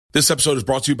This episode is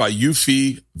brought to you by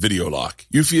Eufy Video Lock.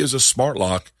 Eufy is a smart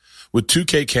lock with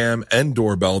 2K cam and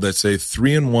doorbell that's a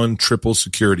 3-in-1 triple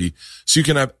security, so you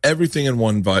can have everything in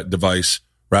one device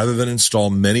rather than install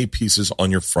many pieces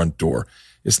on your front door.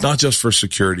 It's not just for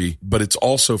security, but it's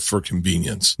also for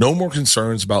convenience. No more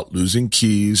concerns about losing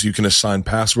keys. You can assign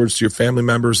passwords to your family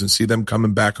members and see them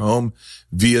coming back home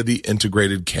via the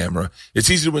integrated camera. It's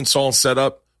easy to install and set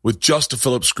up with just a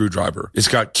Phillips screwdriver. It's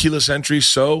got keyless entry,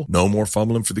 so no more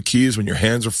fumbling for the keys when your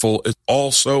hands are full. It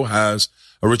also has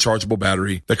a rechargeable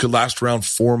battery that could last around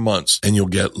 4 months, and you'll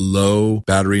get low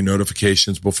battery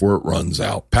notifications before it runs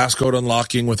out. Passcode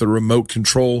unlocking with a remote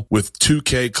control with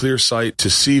 2K clear sight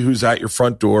to see who's at your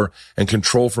front door and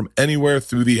control from anywhere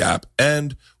through the app.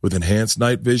 And with enhanced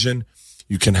night vision,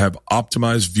 you can have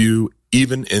optimized view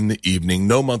even in the evening.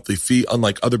 No monthly fee,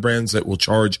 unlike other brands that will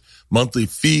charge monthly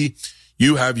fee.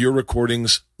 You have your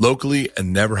recordings locally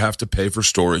and never have to pay for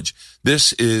storage.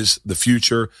 This is the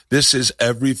future. This is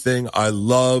everything I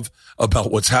love about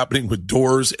what's happening with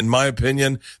doors. In my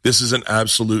opinion, this is an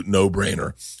absolute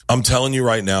no-brainer. I'm telling you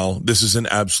right now, this is an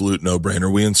absolute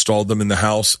no-brainer. We installed them in the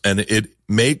house, and it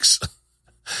makes,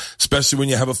 especially when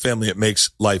you have a family, it makes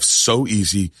life so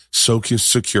easy, so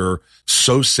secure,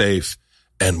 so safe,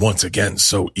 and once again,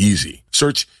 so easy.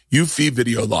 Search Eufy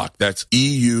Video Lock. That's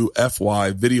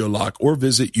EUFY Video Lock, or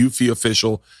visit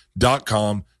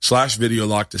eufyofficial.com/video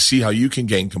lock to see how you can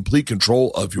gain complete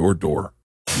control of your door.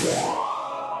 Thank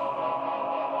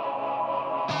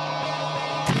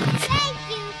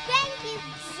you,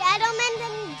 gentlemen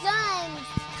and guns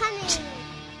coming.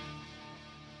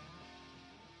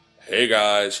 Hey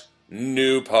guys,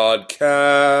 new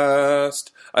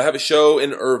podcast. I have a show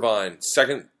in Irvine,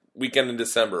 second weekend in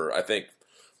December, I think.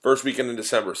 First weekend in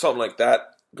December, something like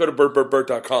that. Go to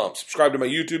bertbertbert.com. Subscribe to my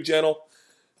YouTube channel.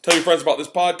 Tell your friends about this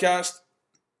podcast.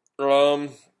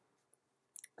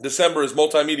 December is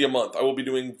multimedia month. I will be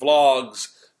doing vlogs,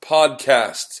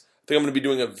 podcasts. I think I'm going to be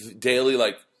doing a daily,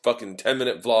 fucking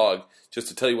 10-minute vlog just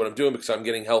to tell you what I'm doing because I'm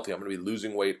getting healthy. I'm going to be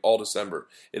losing weight all December.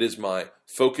 It is my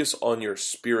Focus on Your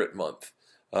Spirit month.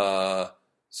 So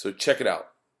check it out.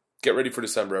 Get ready for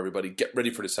December, everybody. Get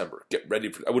ready for December.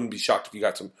 I wouldn't be shocked if you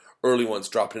got some early ones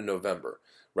dropping in November,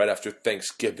 right after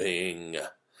Thanksgiving.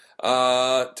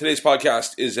 Today's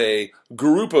podcast is a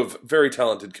group of very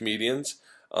talented comedians.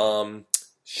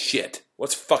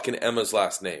 What's fucking Emma's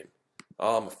last name?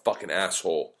 Oh, I'm a fucking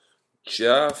asshole.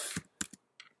 Geoff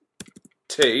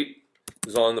Tate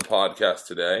is on the podcast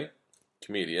today.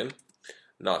 Comedian.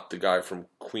 Not the guy from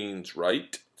Queen's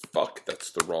Right. Fuck,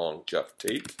 that's the wrong Geoff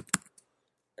Tate.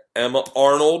 Emma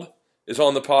Arnold is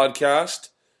on the podcast.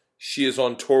 She is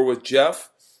on tour with Geoff.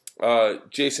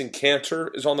 Jason Cantor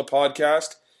is on the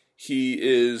podcast. He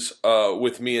is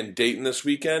with me in Dayton this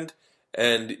weekend.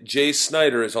 And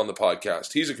Snyder is on the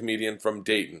podcast. He's a comedian from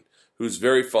Dayton who's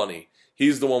very funny.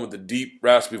 He's the one with the deep,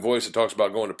 raspy voice that talks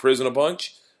about going to prison a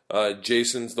bunch.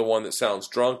 Jason's the one that sounds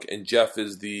drunk. And Geoff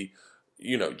is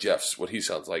Geoff's what he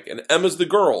sounds like. And Emma's the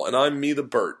girl. And I'm me, the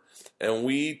Bert. And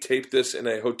we taped this in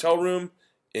a hotel room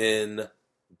in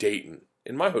Dayton,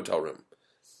 in my hotel room.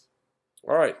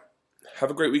 All right.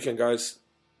 Have a great weekend, guys.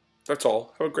 That's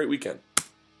all. Have a great weekend.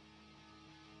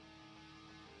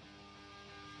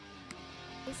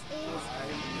 This is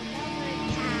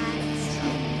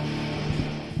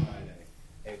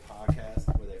a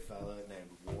podcast with a fella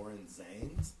named Warren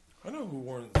Zanes. I know who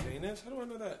Warren Zane is. How do I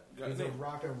know that? He's a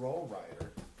rock and roll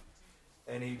writer,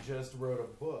 and he just wrote a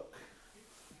book,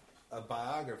 a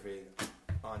biography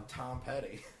on Tom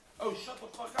Petty. Oh, shut the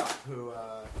fuck up. Who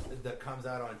that comes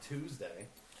out on Tuesday.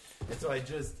 And so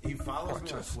he follows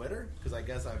me on Twitter, because I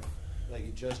guess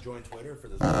he just joined Twitter for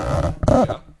this book.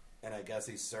 Yeah. And I guess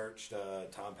he searched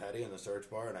Tom Petty in the search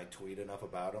bar, and I tweet enough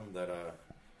about him that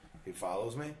he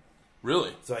follows me.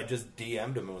 Really? So I just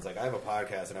DM'd him and was like, I have a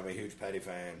podcast, and I'm a huge Petty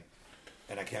fan,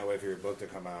 and I can't wait for your book to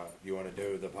come out. You want to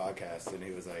do the podcast? And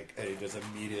he was like, and he just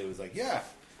immediately was like, yeah,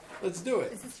 let's do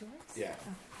it. Is this yours? Yeah.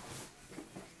 Oh.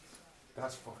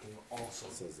 That's fucking awesome.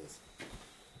 What says this?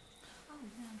 Oh,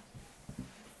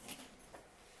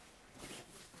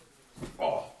 no.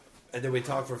 Oh. And then we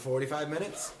talked for 45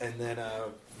 minutes, and then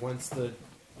once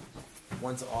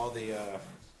all the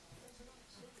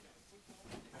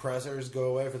pressers go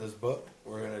away for this book,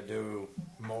 we're gonna do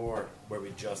more where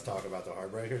we just talk about the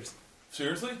Heartbreakers.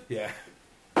 Seriously? Yeah.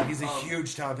 He's a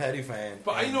huge Tom Petty fan.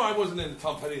 But I wasn't into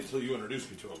Tom Petty until you introduced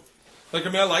me to him.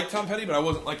 I like Tom Petty, but I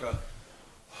wasn't like a...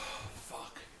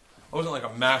 I wasn't like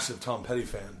a massive Tom Petty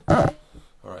fan. All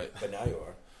right. But now you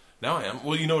are. Now I am.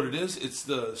 Well, you know what it is? It's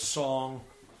the song...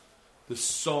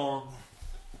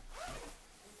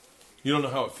 You don't know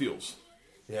how it feels.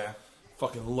 Yeah.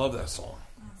 Fucking love that song.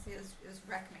 See, it was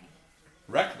Wreck Me.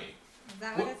 Wreck Me. Is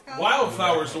that what it's called?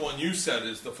 Wildflower's the one you said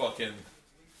is the fucking...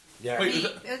 Yeah. Wait,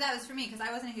 That was for me, because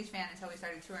I wasn't a huge fan until we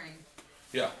started touring.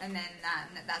 Yeah. And then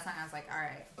that song, I was like, all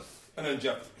right. And then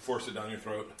Geoff forced it down your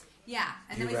throat. Yeah,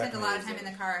 and then we spent a lot of time in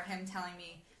the car of him telling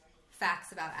me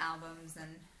facts about albums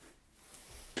and...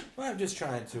 Well, I'm just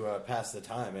trying to pass the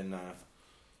time, and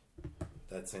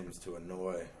that seems to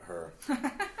annoy her.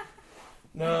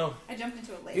 No. I jumped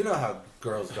into it late. You know how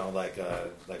girls don't like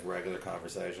regular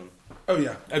conversation. Oh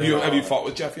yeah. Have you fought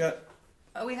with Geoff yet?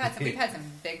 Oh, we've had some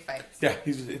big fights. Yeah,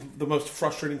 he's the most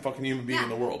frustrating fucking human being in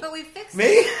the world. But we fixed Me?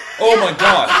 it. Oh my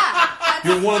god.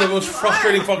 Yeah, You're one of the most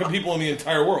frustrating fucking people in the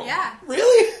entire world. Yeah.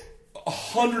 Really?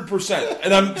 100%.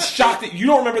 And I'm shocked that you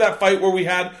don't remember that fight where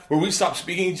we stopped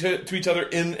speaking to each other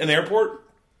in an airport?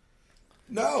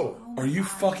 No. Are you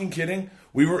fucking kidding?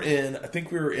 I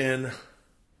think we were in,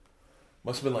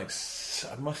 must have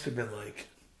been like,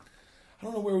 I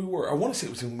don't know where we were. I want to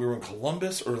say we were in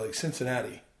Columbus or like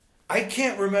Cincinnati. I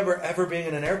can't remember ever being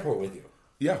in an airport with you.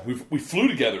 Yeah, we flew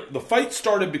together. The fight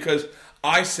started because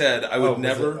I said I would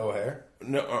never. Was it O'Hare?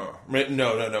 No,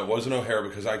 it wasn't O'Hare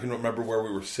because I can remember where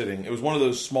we were sitting. It was one of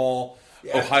those small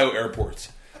Ohio airports,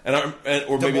 or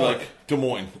maybe like Des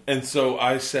Moines. And so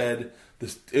I said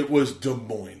this. It was Des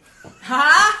Moines.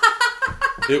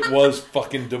 It was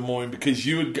fucking Des Moines because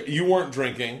you weren't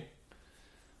drinking,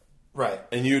 right?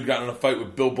 And you had gotten in a fight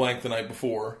with Bill Blank the night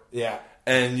before. Yeah.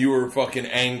 And you were fucking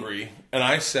angry. And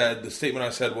the statement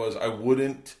I said was, I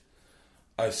wouldn't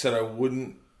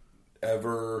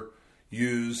ever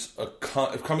use if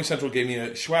Comedy Central gave me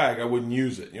a swag, I wouldn't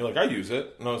use it. And you're like, I use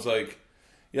it. And I was like,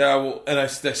 yeah, well, and I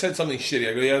said something shitty.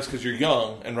 I go, yeah, it's because you're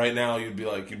young. And right now you'd be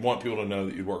like, you'd want people to know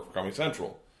that you'd work for Comedy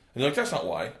Central. And you're like, that's not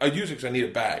why. I'd use it because I need a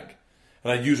bag.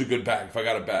 And I'd use a good bag if I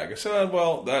got a bag. I said,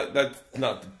 well, that's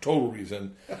not the total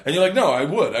reason. And you're like, no, I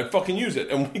would. I'd fucking use it.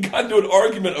 And we got into an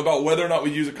argument about whether or not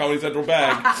we'd use a Comedy Central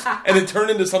bag. And it turned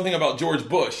into something about George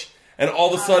Bush. And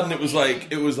all of a sudden it was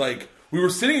like we were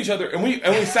sitting each other and we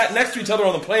sat next to each other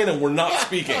on the plane and we're not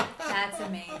speaking. That's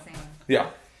amazing.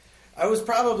 Yeah. I was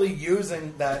probably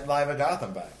using that Live at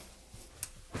Gotham bag.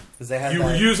 You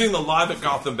were using the Live at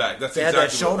Gotham bag. That's they exactly had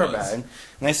that shoulder what it was. bag,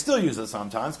 and I still use it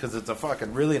sometimes because it's a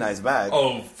fucking really nice bag.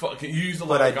 Oh, fuck. You use the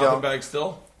Live at Gotham bag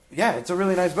still? Yeah, it's a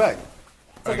really nice bag.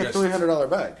 It's like a $300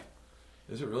 bag.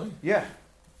 Is it really? Yeah.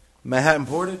 Manhattan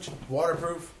Portage,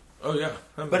 waterproof. Oh, yeah.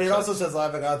 But it also says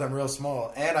Live at Gotham real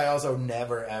small. And I also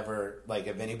never, ever, like,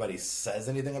 if anybody says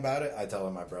anything about it, I tell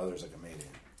them my brother's a comedian.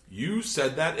 You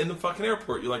said that in the fucking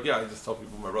airport. You're like, yeah, I just tell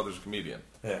people my brother's a comedian.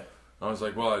 Yeah. I was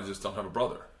like, well, I just don't have a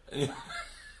brother.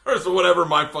 Or so whatever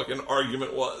my fucking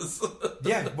argument was.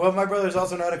 Yeah, well, my brother's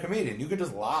also not a comedian. You could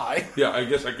just lie. Yeah, I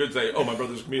guess I could say, oh, my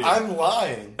brother's a comedian. I'm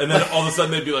lying. And then all of a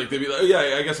sudden they'd be like, oh,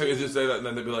 yeah, I guess I could just say that. And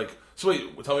then they'd be like, so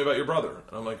wait, tell me about your brother.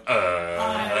 And I'm like,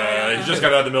 he just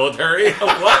got out of the military?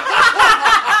 What?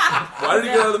 Why did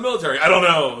he get out of the military? I don't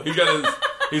know.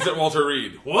 He's at Walter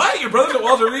Reed. What? Your brother's at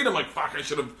Walter Reed? I'm like, fuck, I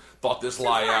should have thought this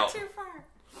lie out. Too far.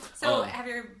 So have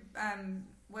you...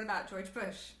 what about George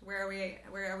Bush? Where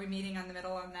are we meeting on the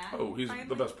middle on that? Oh, he's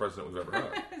the best president we've ever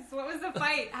had. So what was the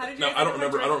fight? How did you? No, I don't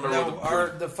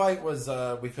remember. The fight was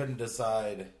we couldn't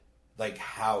decide like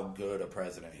how good a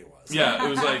president he was. Yeah, it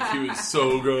was like he was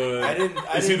so good.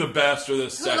 Is he the best or the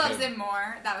second? Who loves him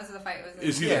more? That was the fight.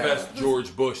 Is he the best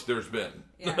George Bush there's been?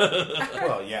 Yeah.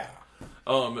 Well, yeah.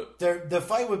 The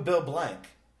fight with Bill Blank,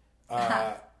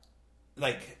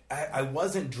 like I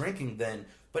wasn't drinking then.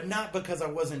 But not because I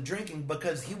wasn't drinking,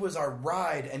 because he was our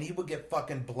ride, and he would get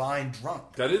fucking blind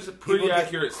drunk. That is a pretty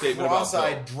accurate statement about Bill.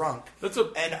 Cross-eyed drunk.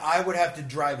 And I would have to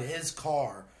drive his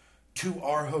car to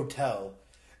our hotel,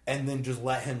 and then just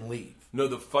let him leave. No,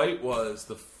 the fight was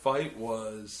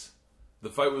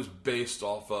based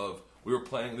off of, we were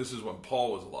playing, this is when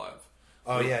Paul was alive.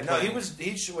 Oh yeah, no, he was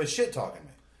shit talking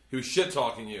me. He was shit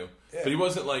talking you, but he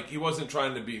wasn't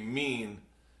trying to be mean,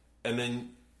 and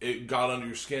then it got under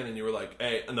your skin and you were like,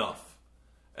 hey, enough.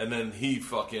 And then he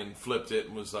fucking flipped it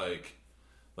and was like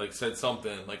said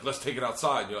something, like, let's take it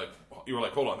outside. And you were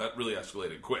like, hold on, that really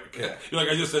escalated quick. Yeah. You're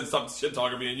like, I just said something shit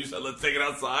talking me and you said, let's take it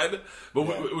outside. But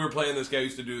we were playing this game. I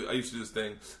used to do this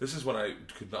thing. This is when I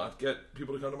could not get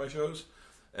people to come to my shows.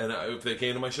 And if they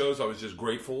came to my shows, I was just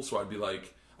grateful. So I'd be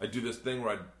like, I'd do this thing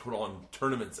where I'd put on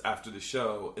tournaments after the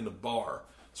show in the bar.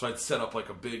 So I'd set up like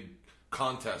a big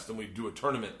contest and we'd do a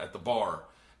tournament at the bar.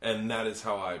 And that is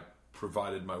how I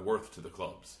provided my worth to the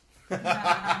clubs.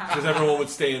 Because everyone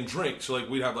would stay and drink. So, like,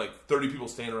 we'd have, like, 30 people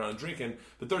staying around and drinking.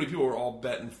 But 30 people were all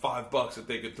betting $5 that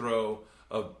they could throw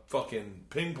a fucking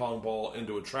ping pong ball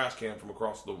into a trash can from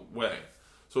across the way.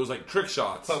 So it was like trick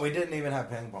shots. But we didn't even have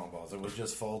ping pong balls. It was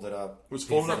just folded up. It was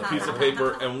folded up a piece of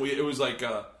paper, and it was like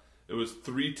it was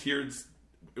 3 tiered.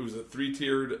 It was a 3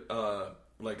 tiered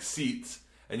like seats,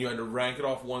 and you had to rank it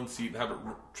off one seat and have it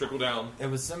trickle down. It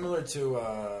was similar to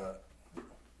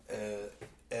it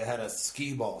had a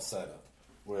skee ball setup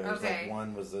where it was like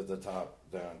one was at the top,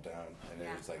 down, and it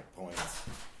was like points.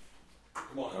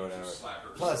 Come on, or whatever.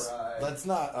 slackers. Plus, let's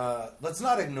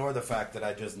not ignore the fact that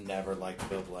I just never liked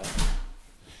Bill Blank.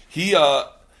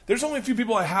 There's only a few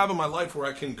people I have in my life where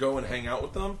I can go and hang out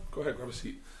with them. Go ahead, grab a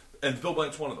seat. And Bill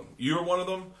Blank's one of them. You're one of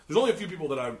them. There's only a few people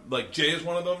that I like. Jay is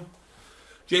one of them.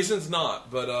 Jason's not,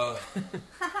 but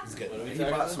He's getting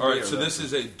all right. So this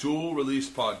is a dual release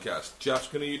podcast. Jeff's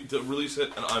going to release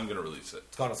it, and I'm going to release it.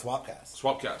 It's called a Swapcast.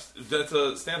 Swapcast. That's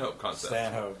a Stanhope concept.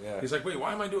 Stanhope, yeah. He's like, wait,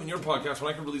 why am I doing your podcast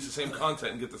when I can release the same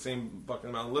content and get the same fucking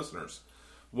amount of listeners?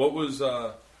 What was?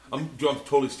 I'm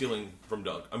totally stealing from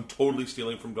Doug. I'm totally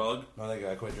stealing from Doug. I think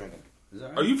I quit drinking.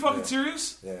 Are you fucking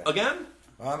serious? Yeah. Again?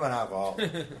 I'm an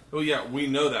alcoholic. Well, yeah, we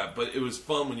know that, but it was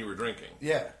fun when you were drinking.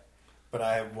 Yeah. But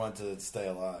I want to stay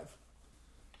alive.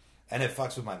 And it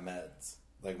fucks with my meds.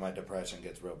 Like, my depression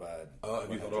gets real bad. Have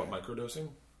you thought about microdosing?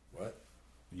 What?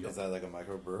 Yep. Is that like a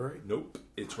microbrewery? Nope.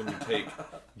 It's when you take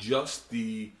just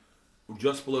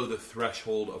below the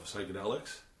threshold of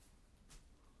psychedelics.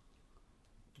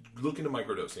 Look into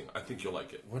microdosing. I think you'll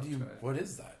like it. What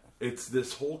is that? It's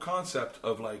this whole concept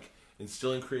of like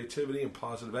instilling creativity and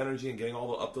positive energy and getting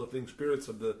all the uplifting spirits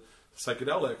of the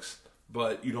psychedelics,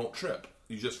 but you don't trip.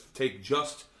 You just take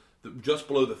just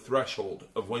below the threshold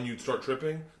of when you start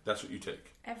tripping. That's what you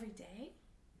take. Every day?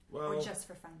 Well, Or just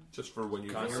for fun? Just for when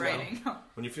you're Just feeling writing. down.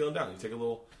 When you're feeling down, you take a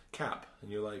little cap and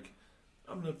you're like,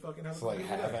 I'm gonna fucking have It's like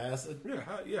half acid?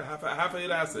 Yeah, half a hit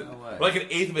acid. No way. Like an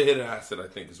eighth of a hit of acid, I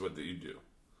think, is what you do.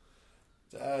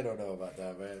 I don't know about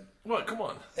that, man. What? Come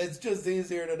on. It's just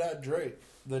easier to not drink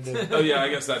than to... Oh yeah, I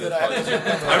guess that is. I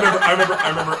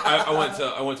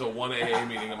went to one AA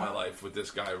meeting in my life with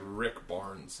this guy Rick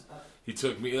Barnes. He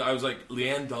took me. I was like,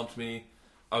 Leanne dumped me.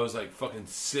 I was like fucking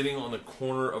sitting on the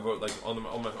corner of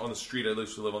on the street. I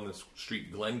used to live on this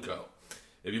street, Glencoe.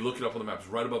 If you look it up on the maps,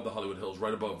 right above the Hollywood Hills,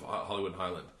 right above Hollywood and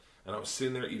Highland. And I was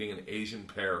sitting there eating an Asian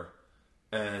pear,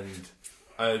 and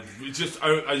I just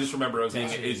remember I was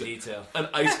eating an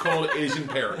ice cold Asian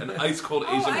pear,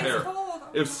 Cold.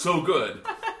 It was so good.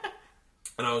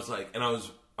 And I was like, I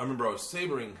remember I was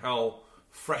savoring how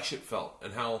fresh it felt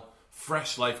and how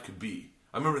fresh life could be.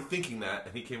 I remember thinking that,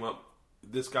 and he came up,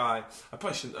 this guy, I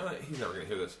probably shouldn't, he's never going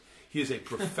to hear this. He is a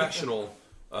professional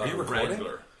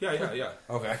wrangler. Yeah.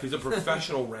 Okay. He's a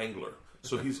professional wrangler.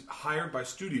 So he's hired by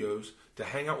studios to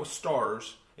hang out with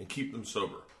stars and keep them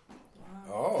sober.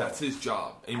 Oh. That's his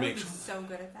job. And he makes. He's so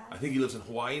good at that. I think he lives in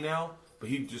Hawaii now, but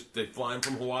they fly him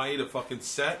from Hawaii to fucking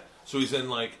set. So he's in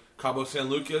like Cabo San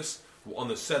Lucas on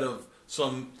the set of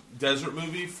some desert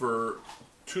movie for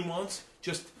 2 months.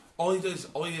 Just all he does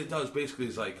basically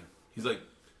is he's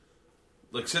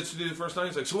sits to do the first night.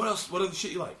 He's like, so what else? What other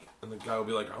shit you like? And the guy will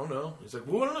be like, I don't know. He's like,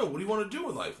 well, I don't know. What do you want to do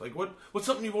with life? Like, what's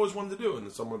something you've always wanted to do? And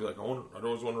then someone will be like, I'd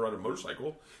always want to ride a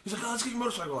motorcycle. He's like, oh, let's get your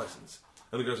motorcycle license.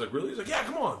 And the guy's like, really? He's like, yeah,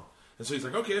 come on. And so he's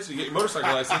like, okay, so you get your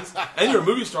motorcycle license, and you're a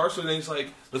movie star. So then he's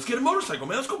like, let's get a motorcycle,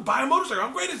 man. Let's go buy a motorcycle.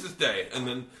 How great is this day? And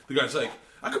then the guy's like,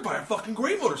 I could buy a fucking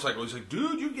great motorcycle. He's like,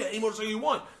 dude, you can get any motorcycle you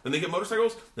want. Then they get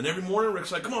motorcycles. Then every morning,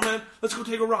 Rick's like, come on, man, let's go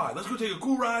take a ride. Let's go take a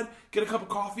cool ride, get a cup of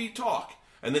coffee, talk.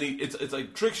 And then it's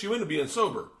like tricks you into being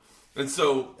sober. And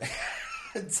so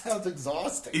it sounds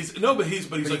exhausting. He's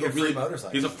like a really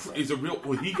motorcycle. He's a real.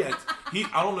 Well,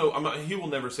 I don't know. He will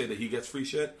never say that he gets free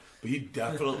shit, but he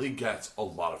definitely gets a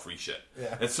lot of free shit.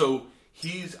 Yeah. And so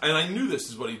and I knew this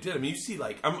is what he did. I mean, you see,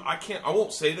 like I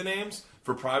won't say the names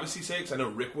for privacy sakes. I know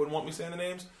Rick wouldn't want me saying the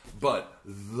names, but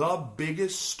the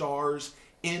biggest stars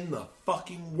in the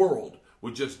fucking world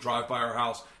would just drive by our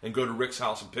house and go to Rick's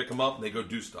house and pick him up, and they go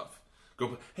do stuff.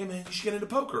 Go, hey man, you should get into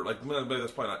poker. Like, man,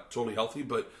 that's probably not totally healthy,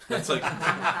 but that's like.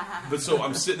 But so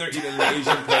I'm sitting there eating an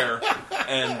Asian pear,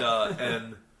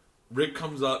 and Rick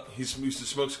comes up. He used to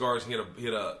smoke cigars. And he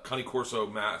had a Cane Corso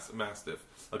Mastiff.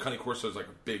 A Cane Corso is like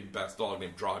a big bass dog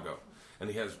named Drago, and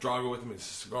he has Drago with him. It's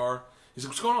a cigar. He's like,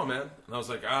 what's going on, man? And I was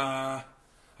like, I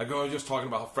was just talking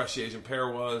about how fresh the Asian pear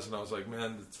was, and I was like,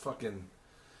 man, it's fucking.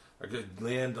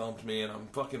 Land dumped me, and I'm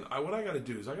fucking. What I got to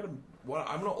do is I'm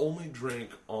gonna only drink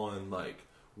on like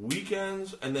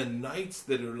weekends and then nights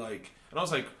that are like. And I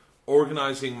was like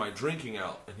organizing my drinking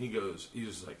out, and he's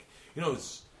just like,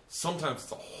 sometimes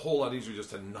it's a whole lot easier just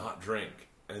to not drink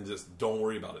and just don't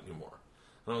worry about it anymore.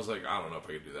 And I was like, I don't know if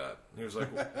I could do that. And he was like,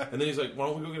 and then he's like, why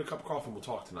don't we go get a cup of coffee and we'll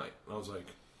talk tonight? And I was like,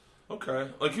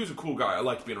 okay. Like, he was a cool guy. I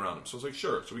liked being around him, so I was like,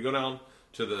 sure. So we go down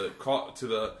to the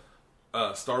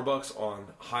Starbucks on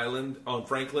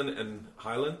Franklin and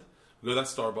Highland. We go to that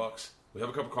Starbucks. We have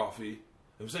a cup of coffee.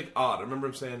 It was like odd. I remember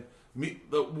him saying,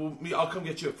 I'll come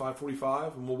get you at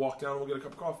 5:45, and we'll walk down and we'll get a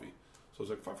cup of coffee. So I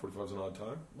was like, 5:45 is an odd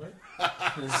time, right?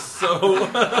 so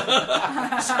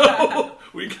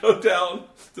we go down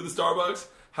to the Starbucks,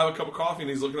 have a cup of coffee, and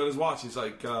he's looking at his watch. He's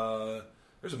like,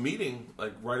 there's a meeting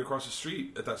like right across the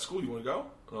street at that school. You want to go?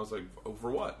 And I was like, oh,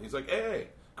 for what? And he's like, hey,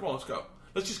 come on, let's go.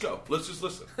 Let's just go. Let's just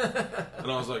listen.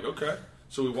 And I was like, okay.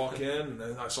 So we walk in, and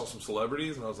then I saw some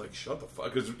celebrities, and I was like, shut the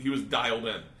fuck, because he was dialed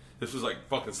in. This was like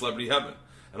fucking celebrity heaven.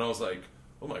 And I was like,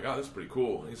 oh my God, this is pretty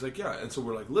cool. And he's like, yeah. And so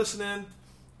we're like listening,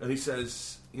 and he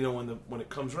says, you know, when it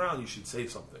comes around, you should say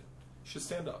something. You should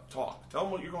stand up, talk, tell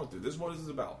them what you're going through. This is what this is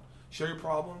about. Share your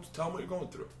problems, tell them what you're going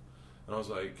through. And I was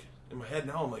like, in my head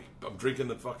now, I'm drinking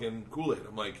the fucking Kool-Aid.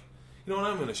 I'm like, you know what?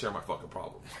 I'm going to share my fucking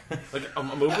problems. Like,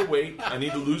 I'm overweight. I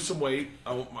need to lose some weight.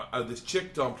 This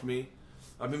chick dumped me.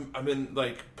 I've been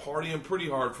like partying pretty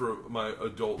hard for my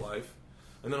adult life.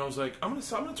 And then I was like, I'm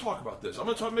gonna talk about this. I'm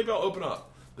gonna talk. Maybe I'll open up.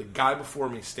 The guy before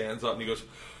me stands up and he goes,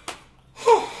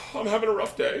 I'm having a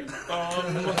rough day.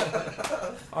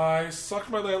 I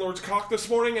sucked my landlord's cock this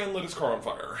morning and lit his car on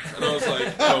fire. And I was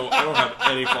like, oh, I don't have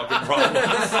any fucking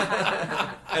problems.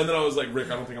 And then I was like, Rick,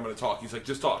 I don't think I'm going to talk. He's like,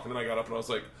 just talk. And then I got up and I was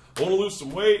like, I want to lose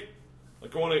some weight.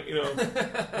 Like, I want to,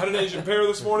 had an Asian pear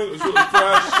this morning. It was really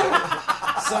fresh.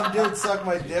 Some dude sucked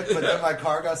my dick, but then my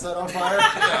car got set on fire.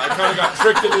 Yeah, I kind of got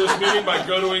tricked into this meeting by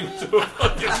going to a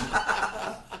fucking...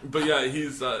 But yeah,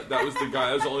 he's that was the guy.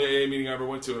 That was the only AA meeting I ever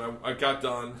went to, and I got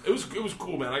done. It was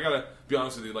cool, man. I gotta be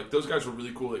honest with you. Like, those guys were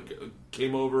really cool. They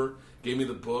came over, gave me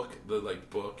the book,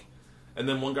 and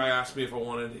then one guy asked me if I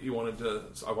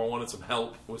wanted some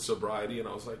help with sobriety, and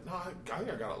I was like, no, I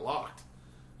think I got it locked.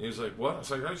 And he was like, what? I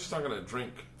was like, I'm just not gonna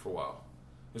drink for a while.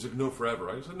 He was like, no, forever.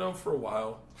 I said, no, for a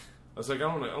while. I was like, I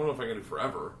don't know if I can do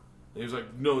forever. And he was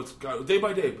like, no, it's day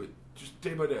by day, but just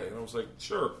day by day. And I was like,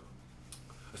 sure.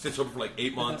 I stayed sober for like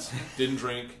 8 months, didn't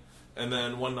drink, and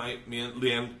then one night, me and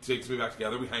Leanne takes me back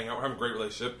together. We hang out, we're having a great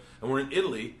relationship, and we're in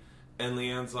Italy, and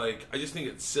Leanne's like, I just think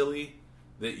it's silly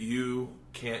that you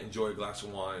can't enjoy a glass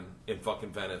of wine in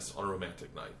fucking Venice on a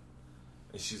romantic night.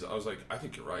 And I was like, I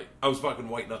think you're right. I was fucking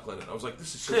white knuckling it. I was like,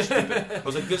 this is so stupid. I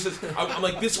was like, I'm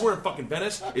like, we're in fucking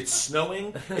Venice. It's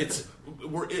snowing. It's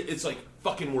like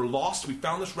fucking, we're lost. We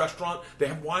found this restaurant. They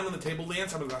have wine on the table.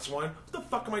 Leanne's having a glass of wine. What the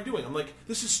fuck am I doing? I'm like,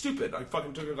 this is stupid. I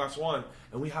fucking took a glass of wine,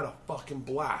 and we had a fucking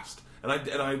blast.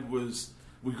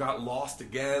 We got lost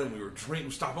again, and we were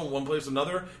drinking, stopping one place to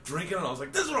another, drinking, and I was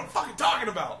like, this is what I'm fucking talking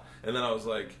about. And then I was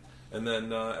like,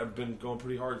 I've been going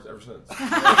pretty hard ever since.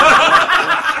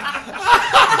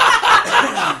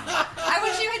 I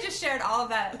wish you had just shared all of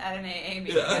that at an AA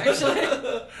meeting, actually.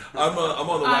 I'm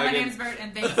on the wagon. My name's Bert,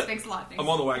 and thanks a lot. I'm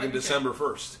on the wagon December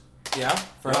 1st. Yeah?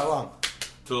 For how long?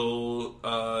 Till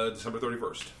December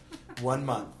 31st. 1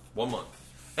 month. 1 month.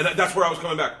 And that's where I was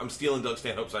coming back. I'm stealing Doug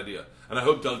Stanhope's idea. And I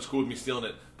hope Doug's cool with me stealing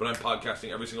it, but I'm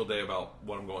podcasting every single day about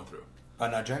what I'm going through.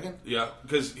 Not drinking? Yeah,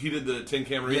 because he did the Tin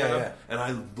Can Rehab, yeah. And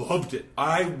I loved it.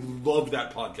 I loved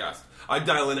that podcast. I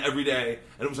dial in every day,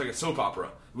 and it was like a soap opera.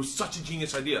 It was such a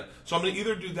genius idea. So I'm going to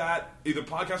either do that, either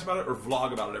podcast about it, or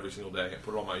vlog about it every single day and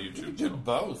put it on my YouTube channel. Do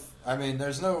both. I mean,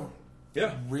 there's no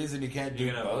reason you can't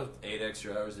do both. 8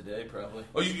 extra hours a day, probably.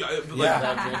 Oh, dude,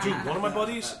 one of my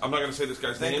buddies, I'm not going to say this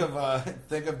guy's name.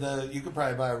 Think of you could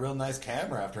probably buy a real nice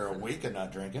camera after a week of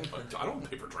not drinking. I don't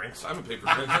pay for drinks. I haven't paid for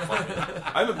drinks.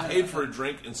 I haven't paid for a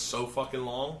drink in so fucking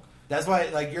long. That's why,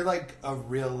 like, you're like a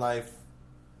real life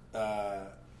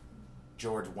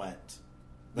George Wendt.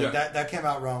 Like that came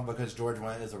out wrong because George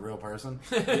Wendt is a real person.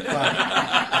 But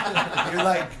you're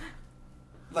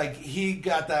like he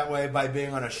got that way by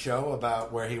being on a show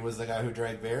about where he was the guy who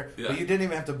drank beer. Yeah. But you didn't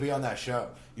even have to be on that show.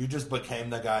 You just became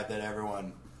the guy that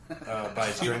everyone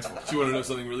buys drinks for. Do you want to know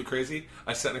something really crazy?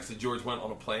 I sat next to George Wendt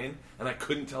on a plane, and I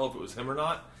couldn't tell if it was him or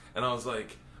not. And I was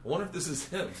like, I wonder if this is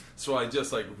him. So I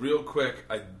just, like, real quick,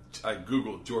 I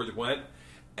Googled George Wendt,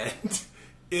 and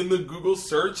in the Google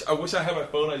search, I wish I had my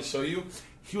phone, I'd show you,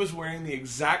 he was wearing the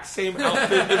exact same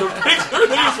outfit in the picture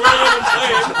that he was wearing on the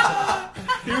plane.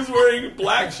 He was wearing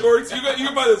black shorts. You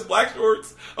can buy this black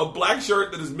shorts, a black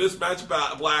shirt that is mismatched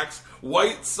blacks,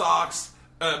 white socks,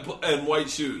 and white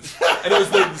shoes. And it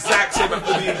was the exact same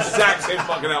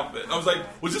fucking outfit. I was like,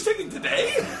 was this taken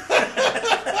today?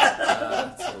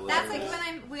 That's like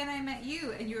when I met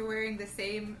you and you were wearing the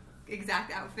same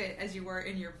exact outfit as you were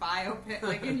in your biopic,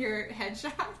 like in your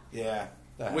headshot. Yeah.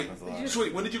 Wait,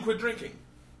 when did you quit drinking?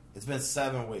 It's been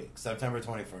 7 weeks. September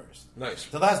 21st. Nice.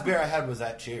 The last beer I had was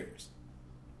at Cheers.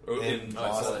 I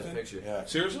saw that picture. Yeah.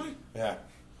 Seriously? Yeah.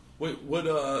 Wait,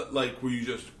 what? Like, were you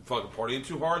just fucking partying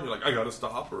too hard? And you're like, I gotta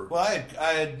stop, or Well, I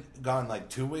had gone like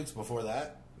 2 weeks before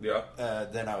that. yeah.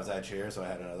 Then I was at Cheer, so I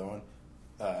had another one.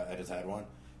 I just had one.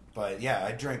 But yeah,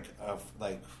 I drink,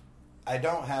 I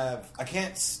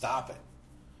can't stop it.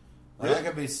 Like, Really? I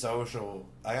can be social,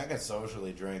 I can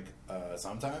socially drink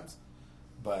sometimes,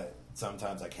 but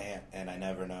sometimes I can't, and I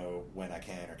never know when I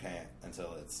can or can't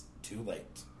until it's too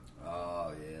late.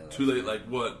 Oh, yeah. Too late, like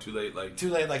what? Too late, like Too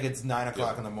late, like it's 9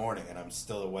 o'clock in the morning, and I'm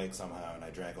still awake somehow, and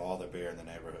I drank all the beer in the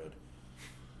neighborhood.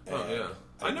 Oh, And yeah.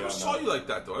 I never saw you like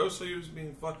that, though. I always saw you as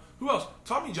being fun. Who else?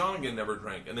 Tommy Johnigan never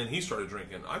drank, and then he started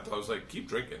drinking. I was like, keep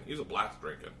drinking. He's a blast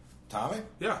drinking. Tommy?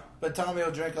 Yeah. But Tommy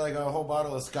will drink like a whole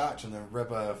bottle of scotch and then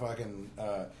rip a fucking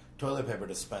toilet paper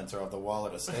dispenser off the wall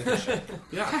at a Steak and Shake.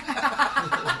 Yeah.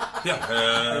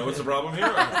 Yeah. What's the problem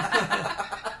here?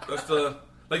 That's the...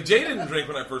 Like, Jay didn't drink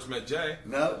when I first met Jay.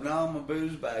 No, I'm a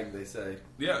booze bag, they say.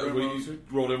 Yeah, we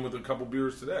rolled in with a couple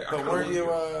beers today. But weren't you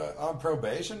on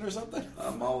probation or something?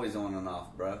 I'm always on and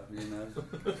off, bro. You know.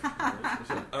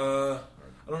 I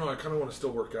don't know. I kind of want to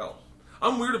still work out.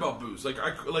 I'm weird about booze. Like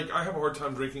I have a hard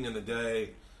time drinking in the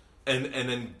day, and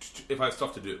then if I have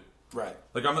stuff to do. Right.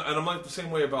 Like I'm like the same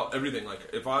way about everything. Like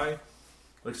if I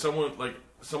someone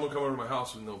come over to my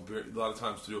house and a lot of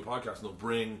times to do a podcast and they'll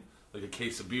bring like a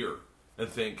case of beer and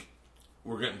think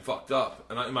we're getting fucked up.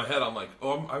 And in my head I'm like,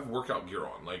 I have workout gear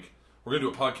on. Like we're gonna do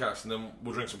a podcast and then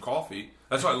we'll drink some coffee.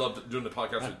 That's why I love doing the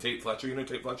podcast with Tate Fletcher. You know who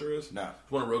Tate Fletcher is? No.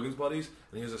 He's one of Rogan's buddies,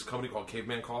 and he has this company called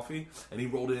Caveman Coffee, and he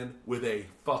rolled in with a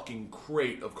fucking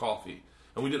crate of coffee.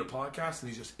 And we did a podcast, and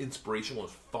he's just inspirational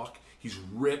as fuck. He's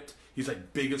ripped. He's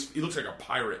like he looks like a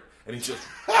pirate. And he's just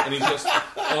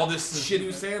all this shit he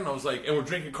was saying, and I was like, and we're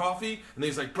drinking coffee, and then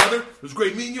he's like, brother, it was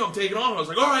great meeting you, I'm taking off. I was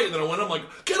like, all right, and then I went, I'm like,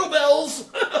 kettlebells!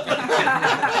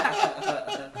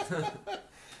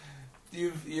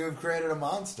 You've created a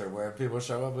monster where people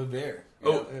show up with beer.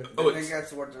 I think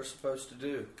that's what they're supposed to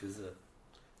do, because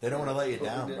They don't want to let you What we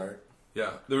down, did. Bert.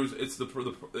 Yeah,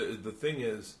 the thing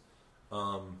is,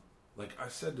 like I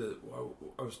said,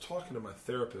 I was talking to my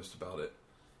therapist about it,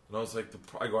 and I was like,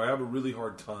 I have a really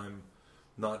hard time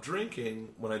not drinking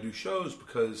when I do shows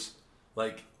because,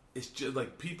 like, it's just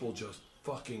like people just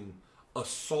fucking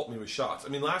assault me with shots. I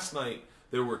mean, last night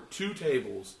there were 2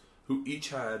 tables who each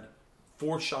had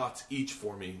 4 shots each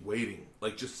for me, waiting,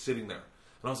 like just sitting there,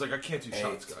 and I was like, I can't do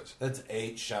shots, guys. That's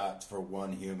 8 shots for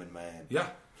one human man. Yeah.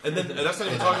 And then that's not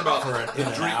even talking about in the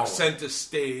an drink hour. sent to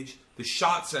stage, the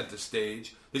shot sent to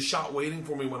stage, the shot waiting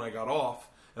for me when I got off,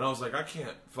 and I was like, I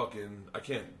can't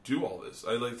do all this.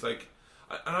 And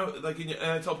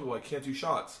I tell people I can't do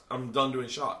shots. I'm done doing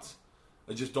shots.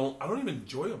 I don't even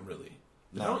enjoy them really.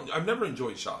 No. I've never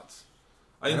enjoyed shots.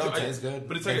 They don't taste good.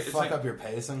 But it's they like fuck up your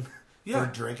pacing. Yeah.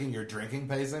 For drinking, your drinking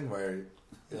pacing, where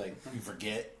like you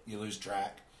forget, you lose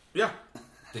track, yeah.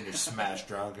 then you're smashed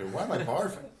drunk. Or why am I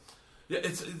barfing? Yeah,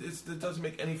 it doesn't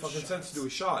make any fucking sense to do a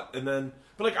shot. And then,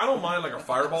 but like I don't mind like a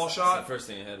fireball The shot. first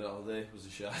thing I had all day was a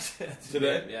shot.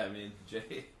 Today? Yeah, I mean,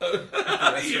 Jay.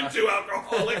 You 2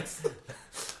 alcoholics.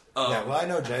 Yeah, well, I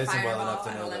know Jason well Fireball enough to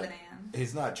at know 11 that a.m.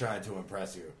 he's not trying to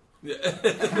impress you. Yeah.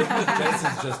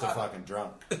 Jason's just a fucking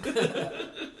drunk.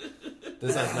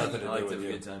 This has nothing to I like do to with have a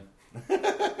you. good time.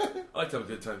 I like to have a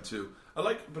good time too. I'm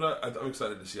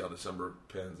excited to see how December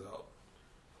pans out.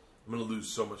 I'm gonna lose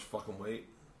so much fucking weight.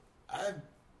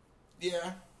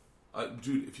 Yeah.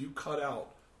 Dude, if you cut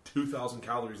out 2,000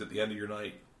 calories at the end of your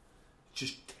night, it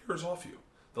just tears off you.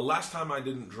 The last time I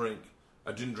didn't drink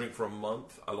for a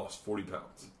month, I lost 40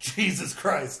 pounds. Jesus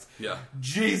Christ. Yeah.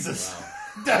 Jesus.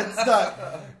 That's not...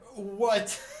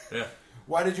 What? Yeah.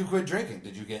 Why did you quit drinking?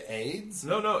 Did you get AIDS?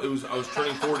 No, I was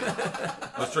turning 40.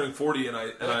 I was turning 40 and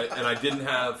I didn't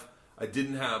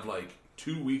have like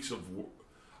 2 weeks of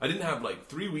I didn't have like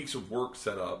 3 weeks of work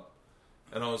set up.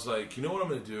 And I was like, you know what I'm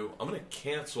going to do? I'm going to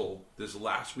cancel this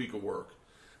last week of work.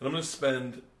 And I'm going to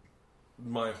spend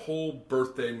my whole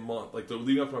birthday month, like the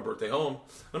leading up to my birthday home,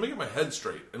 and I'm going to get my head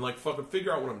straight and like fucking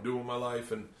figure out what I'm doing with my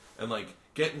life and like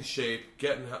get in shape,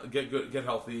 get good, get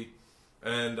healthy.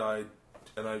 And I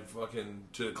fucking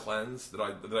to cleanse that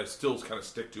I still kind of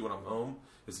stick to when I'm home.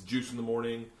 It's juice in the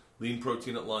morning, lean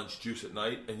protein at lunch, juice at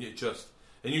night, and you're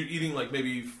eating like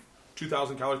maybe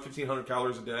 2,000 calories, 1,500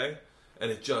 calories a day. And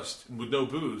it just, with no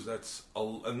booze,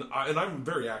 and I'm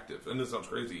very active, and this sounds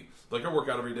crazy. Like, I work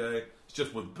out every day. It's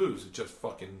just with booze, it just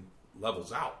fucking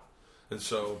levels out. And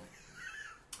so,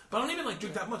 but I don't even, like,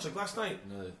 drink that much. Like, last night,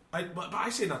 No. but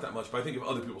I say not that much, but I think if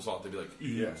other people saw it, they'd be like,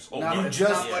 yes. Oh, no, yeah. it's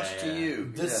just- not much to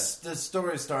you. This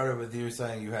story started with you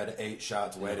saying you had 8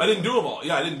 shots waiting. I didn't do them all.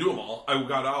 Yeah, I didn't do them all. I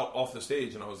got out off the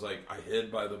stage, and I was like, I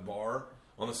hid by the bar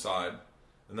on the side,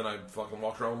 and then I fucking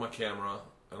walked around with my camera,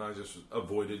 and I just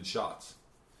avoided shots.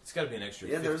 It's got to be an extra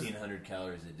 1,500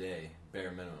 calories a day,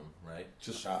 bare minimum, right?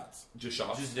 Just shots. Just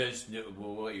shots? Just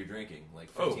what you're drinking.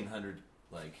 Like 1,500,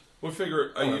 like... We'll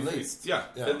figure... at least. Yeah,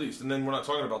 at least. And then we're not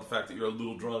talking about the fact that you're a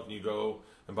little drunk and you go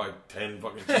and buy 10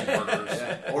 fucking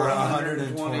cheeseburgers. Or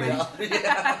 $120.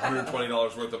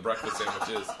 $120 worth of breakfast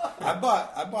sandwiches. I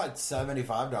bought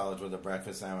 $75 worth of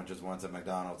breakfast sandwiches once at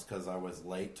McDonald's because I was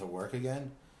late to work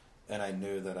again. And I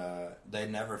knew that they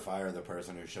never fire the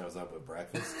person who shows up with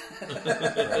breakfast for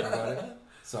everybody.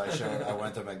 So I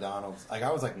went to McDonald's. Like,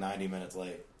 I was like 90 minutes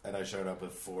late, and I showed up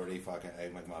with 40 fucking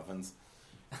Egg McMuffins.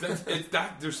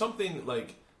 There's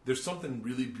something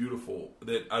really beautiful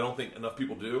that I don't think enough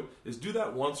people do, is do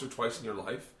that once or twice in your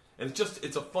life. And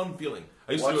it's a fun feeling.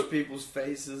 I used Watch to do it, people's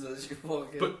faces as you're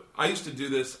walking. But I used to do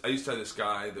this. I used to have this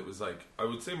guy that was like, I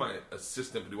would say my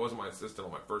assistant, but he wasn't my assistant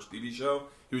on my first TV show.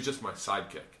 He was just my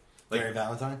sidekick. Like, Gary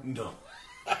Valentine? No.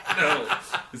 No.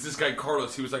 It's this guy,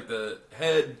 Carlos. He was like the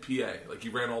head PA. Like, he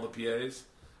ran all the PAs.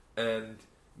 And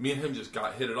me and him just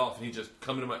hit it off. And he'd just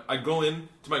come into I'd go in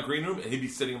to my green room, and he'd be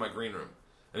sitting in my green room.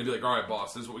 And he'd be like, all right,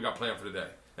 boss, this is what we got planned for today.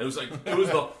 And it was like, it was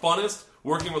the funnest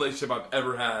working relationship I've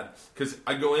ever had. Because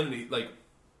I'd go in, and it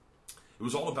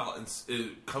was all about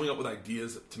coming up with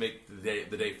ideas to make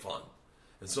the day fun.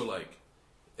 And so, like,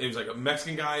 he was like a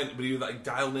Mexican guy, but he was like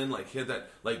dialed in, like, he had that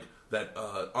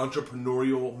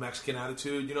entrepreneurial Mexican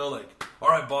attitude, you know, like, all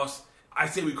right, boss, I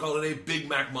say we call it a Big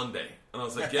Mac Monday. And I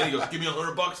was like, yeah. He goes, give me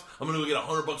 $100. I'm going to go get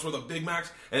 $100 worth of Big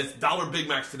Macs, and it's $1 Big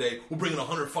Macs today. We'll bring in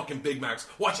 100 fucking Big Macs.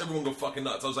 Watch everyone go fucking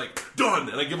nuts. I was like, done.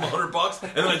 And I give him $100,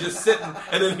 and then I just sit,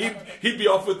 and then he'd be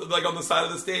off with, like, on the side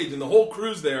of the stage, and the whole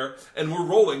crew's there, and we're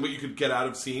rolling, but you could get out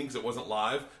of scene because it wasn't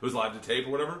live. It was live to tape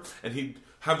or whatever. And he'd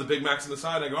have the Big Macs on the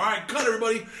side, and I go, all right, cut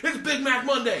everybody. It's Big Mac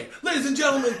Monday. Ladies and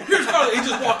gentlemen, here's Carly. He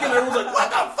just walked in, and everyone's like, what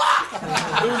the fuck?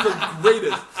 It was the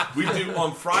greatest. We do,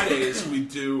 on Fridays, we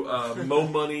do Mo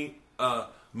Money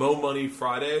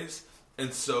Fridays,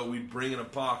 and so we'd bring in a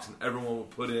box, and everyone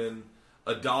would put in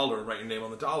 $1, write your name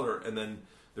on the dollar, and then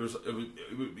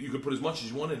you could put as much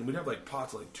as you wanted, and we'd have like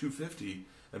pots of like $250,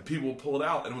 and people would pull it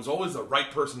out, and it was always the right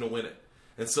person to win it.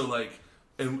 And so like,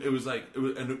 and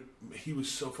he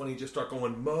was so funny. He'd just start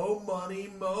going, Mo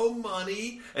money,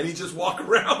 and he'd just walk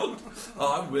around.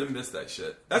 Oh, I miss that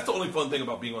shit. That's the only fun thing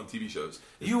about being on TV shows.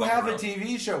 You have a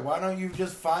TV show. Why don't you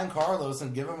just find Carlos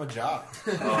and give him a job?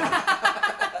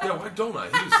 Yeah, why don't I?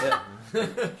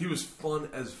 He was fun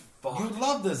as fuck. You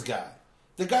love this guy.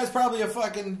 The guy's probably a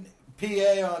fucking PA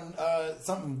on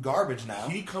something garbage now.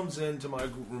 He comes into my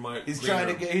He's trying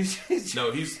to get.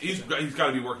 No, he's got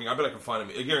to be working. I bet I can find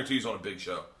him. I guarantee he's on a big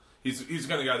show. He's the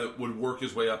kind of guy that would work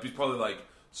his way up. He's probably like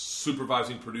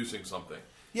supervising, producing something.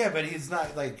 Yeah, but he's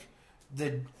not like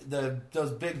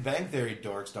those Big Bang Theory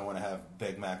dorks don't want to have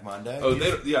Big Mac Monday. Oh,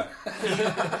 yeah.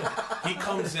 He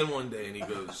comes in one day and he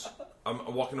goes,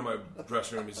 I'm walking to my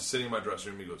dressing room. He's sitting in my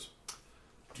dressing room. He goes,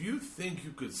 do you think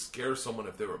you could scare someone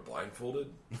if they were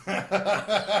blindfolded?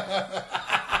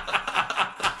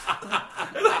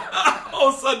 All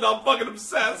of a sudden, I'm fucking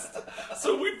obsessed.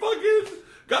 So we fucking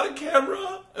got a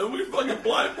camera, and we fucking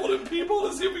blindfolded people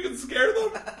to see if we can scare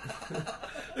them.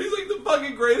 He's like the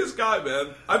fucking greatest guy,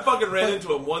 man. I fucking ran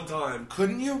into him one time.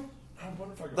 Couldn't you? I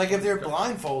wonder if I could like if they're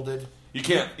blindfolded. You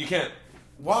can't.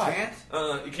 Why?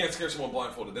 You can't scare someone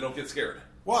blindfolded. They don't get scared.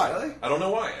 Why? Really? I don't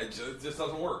know why. It just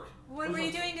doesn't work. What were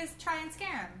you doing to try and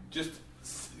scare him? Just,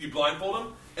 you blindfold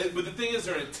them, but the thing is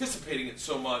they're anticipating it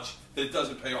so much that it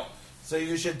doesn't pay off. So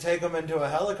you should take them into a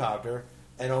helicopter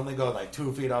and only go like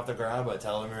 2 feet off the ground, but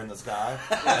tell them you're in the sky,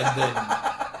 and then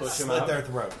slit their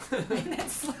throat. And then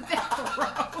slit their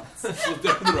throat. Slit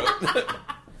their throat.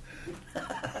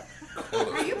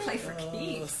 Or you play for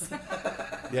keeps.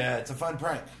 Yeah, it's a fun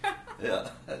prank. Yeah.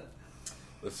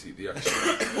 Let's see the extra.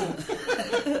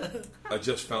 I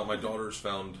just found my daughter's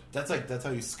found. That's how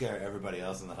you scare everybody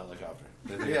else in the helicopter.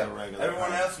 Yeah.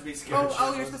 Everyone has to be scared.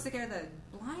 Oh, you're supposed to scare the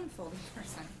blindfolded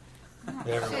person. Oh,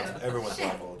 everyone's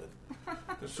blindfolded.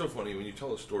 It's so funny when you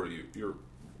tell a story. Your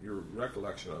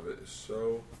recollection of it is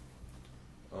so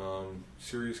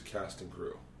serious cast and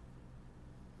crew.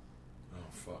 Oh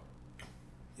fuck!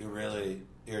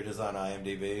 You're just on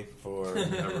IMDb for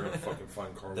Never gonna fucking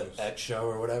find Carlos. the X show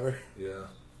or whatever. Yeah.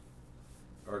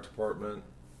 Art department,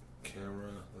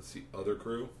 camera. Let's see, other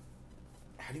crew.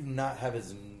 How do you not have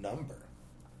his number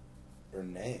or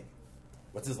name?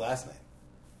 What's his last name?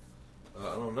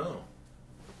 I don't know.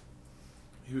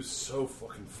 He was so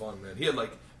fucking fun, man. He had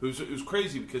like it was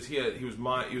crazy because he was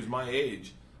my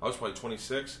age. I was probably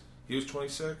 26. He was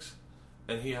 26,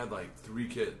 and he had like 3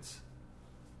 kids.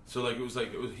 So like we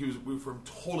were from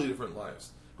totally different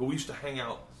lives. but we used to hang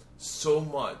out so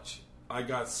much. I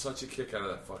got such a kick out of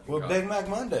that fucking Well, guy. Big Mac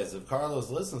Mondays, if Carlos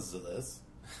listens to this,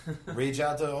 reach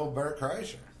out to old Bert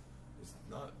Kreischer. It's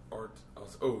not art.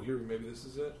 Here, maybe this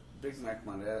is it. Big Mac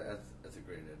Monday. That's a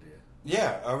great idea.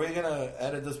 Yeah, are we going to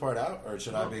edit this part out, or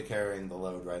should I be carrying the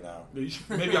load right now?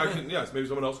 Maybe I can, yes, maybe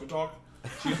someone else can talk.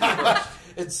 First.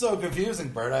 It's so confusing,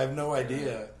 Bert. I have no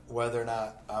idea whether or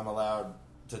not I'm allowed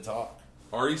to talk.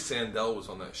 Ari Sandel was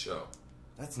on that show.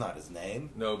 That's not his name.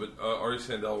 No, but Ari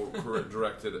Sandel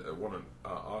directed won an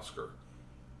Oscar.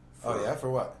 Oh, yeah?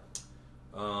 For what?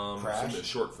 Crash? A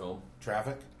short film.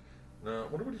 Traffic? No, I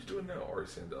wonder what he's doing now, Ari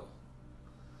Sandel.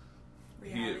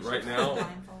 Reality Right show now,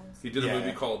 blindfolds. he did a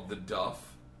movie called The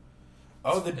Duff.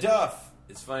 Oh, The Duff.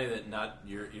 It's funny that not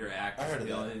your act I heard is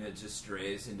the of only that. thing that just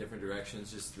strays in different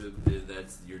directions. Just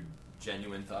that's your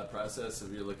genuine thought process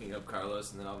of you're looking up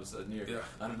Carlos, and then all of a sudden you're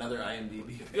on another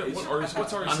IMDb page. Yeah, what's Ari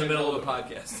on the middle Sandel of a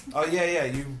podcast. Oh,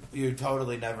 yeah. You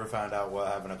totally never found out what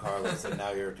happened to Carlos, and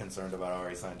now you're concerned about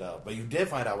Ari Sandel. But you did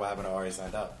find out what happened to Ari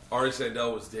Sandel. Ari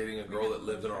Sandel was dating a girl that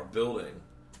lived in our building.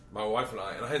 My wife and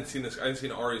I hadn't seen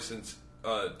Ari since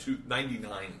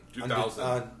 99, 2000.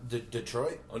 On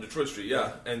Detroit? On Detroit Street,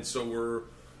 yeah. And so we're,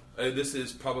 this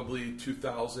is probably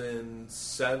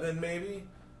 2007 maybe,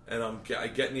 and I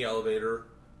get in the elevator,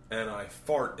 and I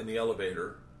fart in the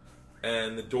elevator,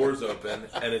 and the door's open,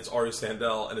 and it's Ari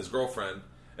Sandel and his girlfriend,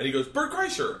 and he goes, Bert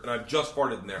Kreischer, and I've just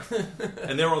farted in there.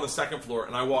 And they were on the second floor,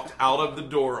 and I walked out of the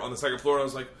door on the second floor, and I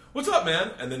was like, what's up,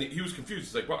 man? And then he was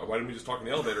confused. He's like, why didn't we just talk in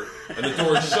the elevator? And the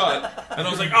door is shut. And I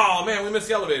was like, oh, man, we missed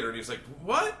the elevator. And he was like,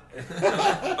 what?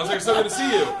 I was like, it's so good to see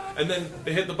you. And then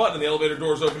they hit the button, and the elevator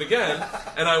doors open again.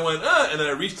 And I went, and then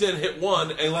I reached in, hit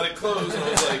one, and let it close. And I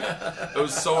was like, it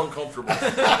was so uncomfortable.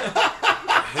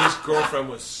 His girlfriend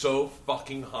was so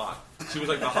fucking hot. She was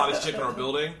like the hottest chick in our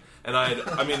building. And you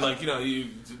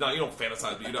don't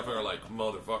fantasize, but you definitely are like,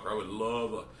 motherfucker, I would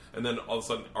love her. And then all of a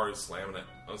sudden, Ari's slamming it.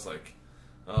 I was like,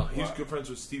 he's good friends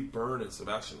with Steve Byrne and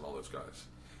Sebastian and all those guys.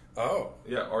 Oh.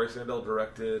 Yeah, Ari Sandel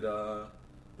directed the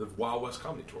Wild West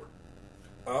Comedy Tour.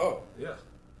 Oh. Yeah.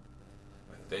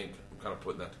 I think. I'm kind of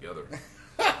putting that together.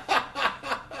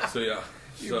 So, yeah.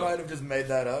 You might have just made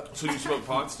that up. So you smoke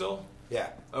pot still? Yeah.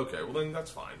 Okay, well then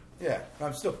that's fine. Yeah,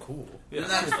 I'm still cool. Yeah.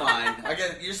 That's fine.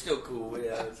 You're still cool.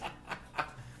 Yeah.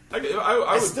 I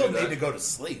would still do need that. to go to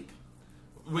sleep.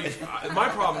 My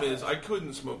problem is I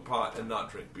couldn't smoke pot and not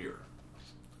drink beer.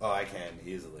 Oh, I can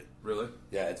easily. Really?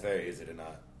 Yeah, it's very easy to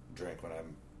not drink when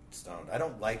I'm stoned. I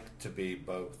don't like to be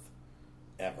both,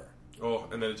 ever. Oh,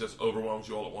 and then it just overwhelms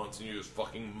you all at once and you're just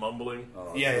fucking mumbling.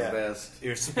 Oh, Yeah. The best.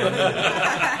 You're spinning.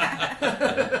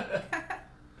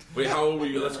 Wait, how old were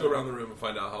you? Let's go around the room and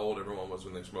find out how old everyone was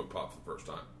when they smoked pot for the first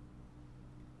time.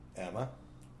 Emma?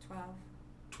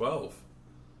 12.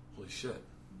 Holy shit.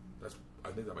 I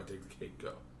think that might take the cake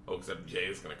go. Oh, except Jay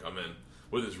is going to come in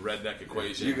with his redneck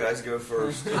equation. You guys go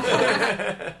first.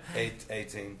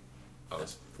 18. I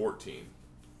was 14.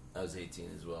 I was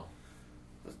 18 as well.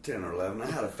 I was 10 or 11.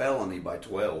 I had a felony by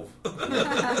 12.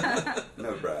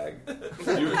 No brag.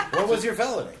 What was your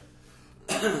felony?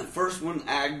 First one,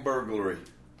 aggravated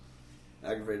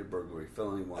burglary,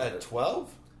 felony one. At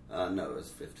 12? No, it was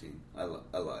 15. I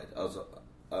lied. I also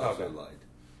lied.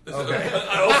 Okay.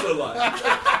 I also lied.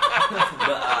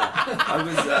 But I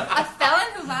was. A felon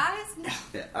who lies? No.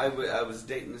 Yeah, I was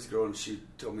dating this girl, and she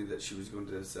told me that she was going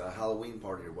to this Halloween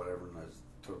party or whatever, and I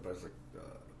was like,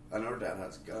 I know her dad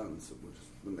has guns, so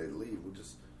when they leave, we'll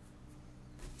just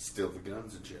steal the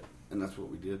guns and shit. And that's what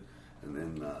we did. And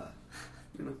then,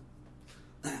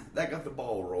 that got the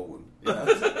ball rolling. You know,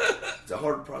 it's a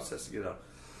hard process to get out.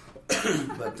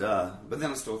 But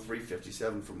then I stole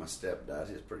 $357 from my stepdad.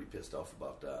 He was pretty pissed off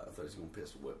about that. I thought he was going to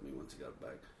pistol whip me once he got it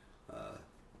back.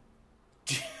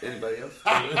 Anybody else?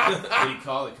 Did he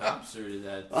call the cops or did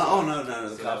that? No. The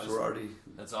So cops were already.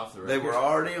 That's off the record. They were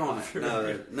already on it.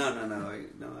 No.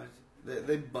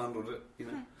 They bundled it. You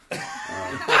know. You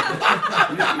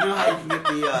know how you can get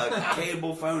the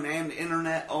cable phone and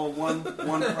internet all one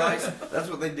price? That's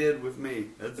what they did with me.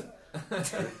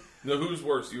 No, who's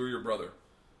worse, you or your brother?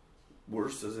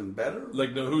 Worse as in better?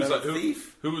 Like, no, who's Better like,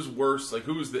 thief? who was worse? Like,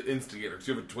 who was the instigator? Because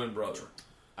you have a twin brother.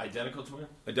 Identical twin?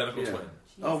 Identical Yeah. twin.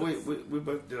 Oh, we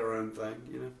both did our own thing,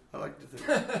 you know. I like to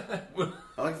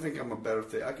think I'm a better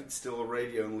thing. I could steal a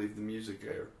radio and leave the music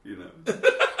there, you know.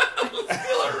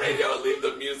 Steal a radio and leave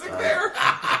the music there.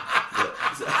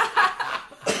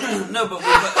 No, but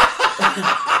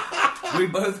we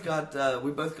both got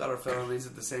our felonies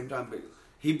at the same time. But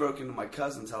he broke into my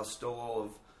cousin's house, stole all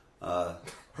of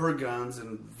her guns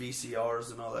and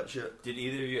VCRs and all that shit. Did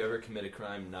either of you ever commit a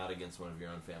crime not against one of your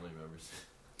own family members?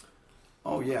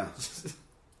 Oh yeah,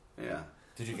 Yeah.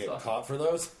 Did you get caught for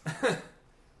those?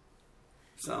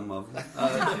 Some of them.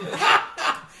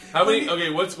 How many? Okay,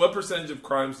 what percentage of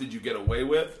crimes did you get away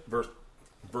with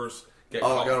versus get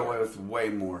caught? I got for? away with way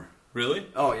more. Really?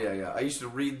 Oh yeah. I used to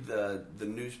read the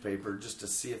newspaper just to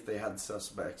see if they had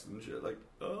suspects and shit. Like,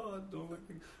 I don't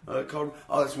like. Called.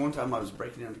 Oh, that's one time I was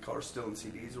breaking into cars, stealing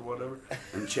CDs or whatever,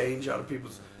 and change out of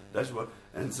people's. That's what.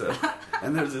 And so,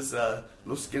 and there's this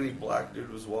little skinny black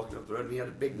dude was walking up the road, and he had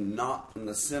a big knot in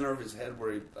the center of his head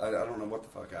where I don't know what the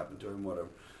fuck happened to him, whatever.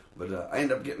 But I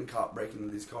ended up getting caught breaking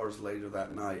into these cars later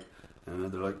that night,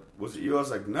 and they're like, "Was it you?" I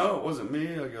was like, "No, it wasn't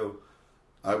me." I go,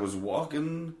 "I was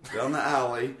walking down the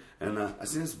alley, and I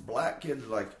seen this black kid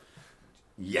like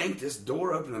yanked this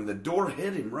door open, and the door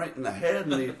hit him right in the head,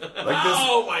 and he like this.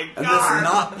 Oh my God! And this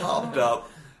knot popped up."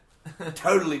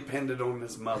 Totally pinned it on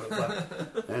this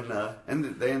motherfucker, and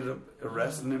they ended up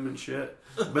arresting him and shit.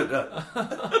 But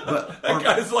that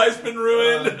guy's life's been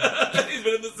ruined. He's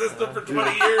been in the system for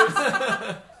 20 years.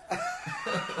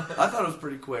 I thought it was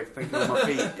pretty quick, thinking on my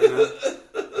feet. You know?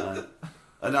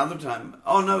 Another time,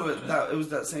 it was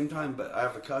that same time. But I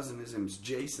have a cousin. His name's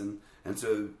Jason, and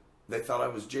so they thought I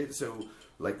was Jason. So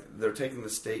like they're taking the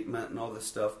statement and all this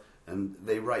stuff. And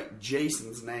they write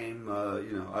Jason's name,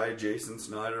 I, Jason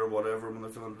Snyder or whatever, when they're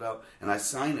filling it out. And I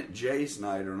sign it J.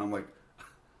 Snyder, and I'm like,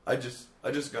 I just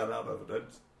got out of it.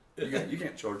 You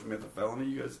can't charge me with a felony.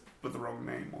 You guys put the wrong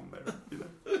name on there. You know?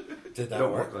 Did that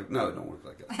don't work? No, it don't work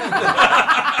like that.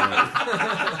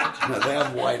 No, they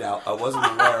have whiteout. I wasn't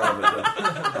aware of it.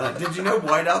 Though. Did you know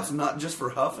whiteout's not just for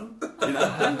huffing? You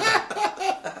know?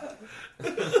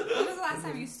 When was the last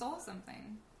time you stole something?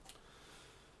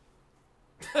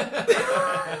 Today?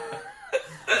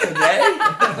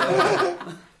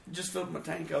 Just filled my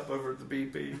tank up over at the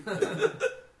BP.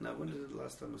 No, when did the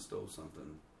last time I stole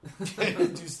something?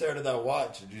 Did you stare at that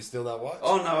watch? Did you steal that watch?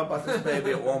 Oh no, I bought this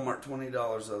baby at Walmart $20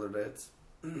 the other day. It's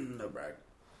no brag.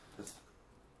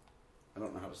 I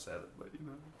don't know how to say it, but you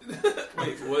know.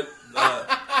 Wait, what?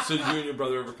 So did you and your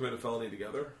brother ever commit a felony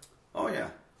together? Oh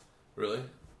yeah. Really?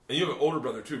 And you have an older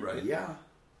brother too, right? Yeah.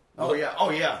 Oh yeah.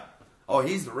 Oh yeah. Oh,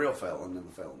 he's the real felon in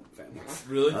the felon family.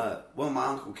 Really? Well, my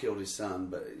uncle killed his son,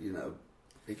 but you know,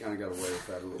 he kind of got away with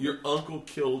that a little. Your uncle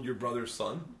killed your brother's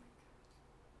son?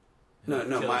 No,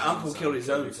 my uncle killed his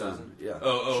own son. cousin? Yeah.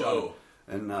 Oh.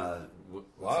 And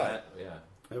Why? Yeah.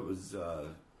 it was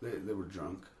they were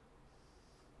drunk.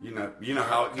 You know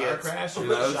how it Car gets. crash? You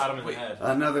know? Shot him in the head.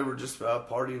 No, they were just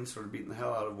partying, sort of beating the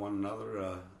hell out of one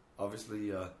another.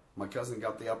 Obviously, my cousin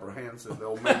got the upper hand, so the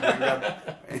old man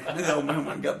went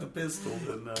and got the pistol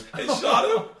and They shot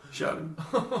him? shot him,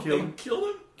 Killed him?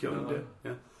 killed him dead.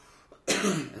 Yeah.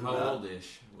 And, How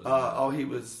old-ish was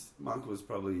my uncle was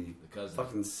probably the cousin?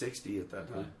 fucking 60 at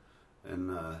that time,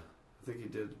 and I think he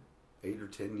did 8 or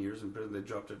 10 years in prison. They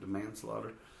dropped it to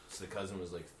manslaughter. So the cousin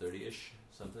was like 30-ish,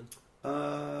 something?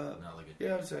 Not like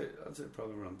yeah, I'd say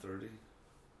probably around 30,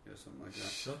 yeah, something like that.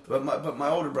 Shut But my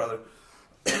older brother,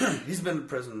 he's been in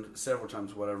prison several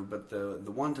times, whatever. But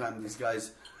the one time these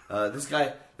guys, this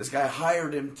guy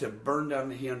hired him to burn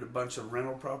down. He owned a bunch of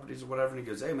rental properties or whatever, and he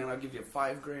goes, "Hey man, I'll give you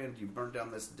 $5,000. You burn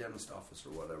down this dentist office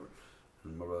or whatever."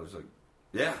 And my brother's like,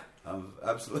 "Yeah,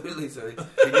 absolutely." So he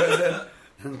goes in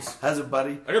and has a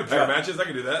buddy. I got a pair of matches. I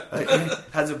can do that.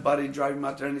 Has a buddy drive him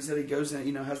out there, and he said he goes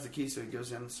in, has the key, so he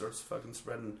goes in and starts fucking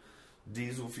spreading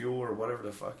diesel fuel or whatever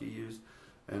the fuck he used,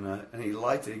 and he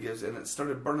lights it. He goes, and it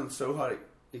started burning so hot.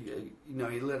 He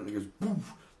lit it, and he goes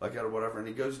poof, like that or whatever, and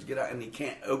he goes to get out, and he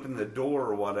can't open the door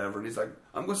or whatever, and he's like,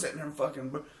 "I'm gonna sit in there and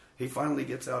fucking." He finally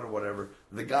gets out or whatever.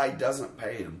 The guy doesn't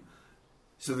pay him,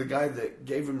 so the guy that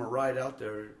gave him a ride out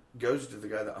there goes to the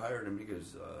guy that hired him. He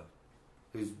goes,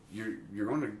 "You're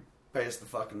going to pay us the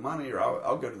fucking money, or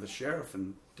I'll go to the sheriff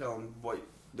and tell him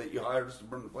that you hired us to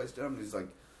burn the place down." And he's like,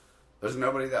 "There's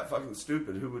nobody that fucking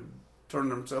stupid who would turn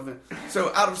himself in."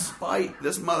 So out of spite,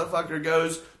 this motherfucker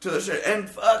goes to the sheriff and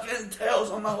fucking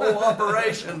tells on the whole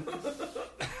operation.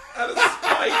 Out of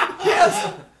spite,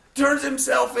 yes. Turns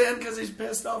himself in because he's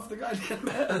pissed off the guy did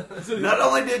that. Not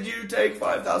only did you take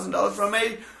 $5,000 from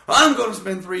me, I'm going to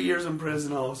spend 3 years in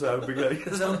prison also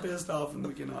because I'm pissed off and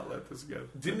we cannot let this go.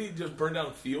 Didn't he just burn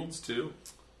down fields too,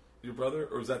 your brother?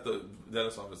 Or was that the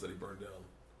dentist office that he burned down?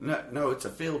 No, it's a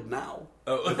field now.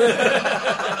 Oh. I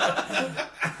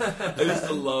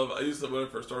used to, when I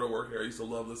first started working here, I used to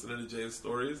love listening to Jay's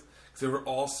stories because they were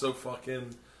all so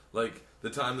fucking, like, the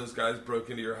time those guys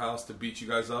broke into your house to beat you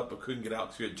guys up but couldn't get out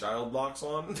because you had child locks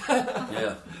on.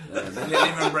 Yeah.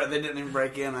 They didn't even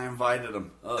break in. I invited them.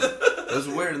 It was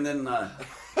weird. And then we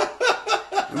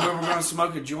were going to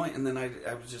smoke a joint, and then I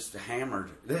was just hammered.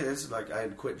 It's like I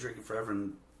had quit drinking forever,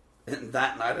 and And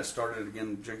that night I started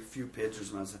again to drink a few pitchers,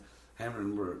 and I was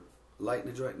hammering, we're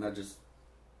lighting the joint, and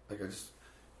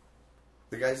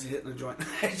the guy's hitting the joint.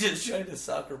 I just tried to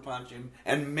sucker punch him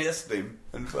and missed him.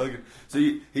 And fucking, so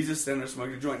he's just standing there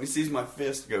smoking a joint, and he sees my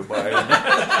fist go by.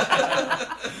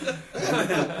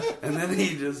 and then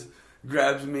he just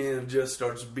grabs me and just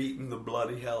starts beating the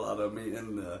bloody hell out of me.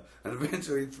 And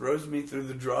eventually throws me through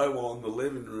the drywall in the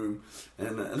living room.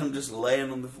 And I'm just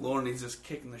laying on the floor, and he's just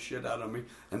kicking the shit out of me.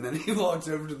 And then he walks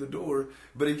over to the door,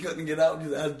 but he couldn't get out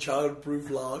because it had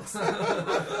child-proof locks.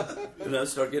 And I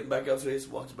start getting back up, so he just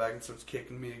walks back and starts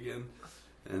kicking me again.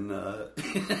 And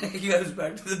he goes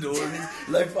back to the door, and he's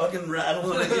like fucking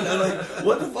rattling it, like,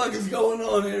 what the fuck is going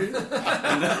on here?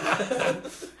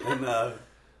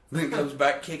 And then comes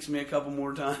back, kicks me a couple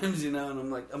more times, and I'm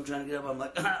like, I'm trying to get up. I'm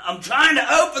like, I'm trying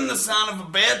to open the son of a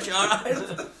bitch, all right?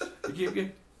 You keep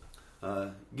getting...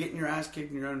 getting your ass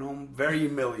kicked in your own home, very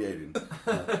humiliating.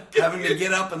 Having to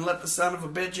get up and let the son of a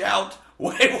bitch out,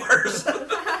 way worse. I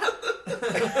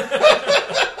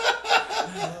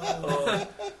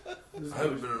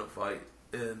haven't been in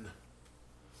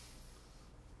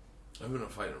a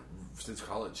fight since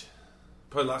college.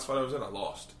 Probably the last fight I was in, I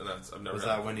lost, and I've never. Was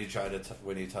that when you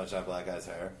when you touched that black guy's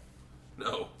hair?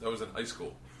 No, that was in high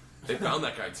school. They found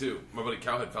that guy too. My buddy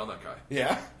Cal had found that guy.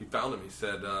 Yeah, he found him. He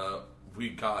said,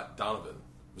 "We got Donovan."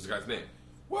 Was the guy's name?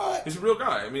 What? He's a real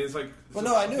guy. I mean, it's like. Well,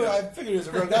 no, I knew. Yeah. I figured he was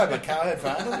a real guy, but Cal had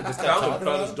found him.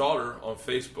 Found his daughter on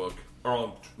Facebook or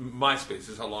on MySpace. This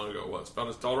is how long ago it was. Found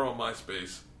his daughter on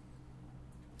MySpace.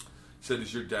 Said,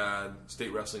 "Is your dad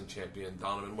state wrestling champion,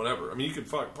 Donovan? Whatever." I mean, you can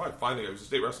probably find the guy who's a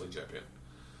state wrestling champion.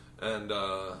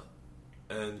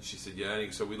 And she said, "Yeah."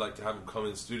 And so we'd like to have him come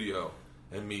in studio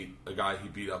and meet a guy he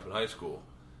beat up in high school.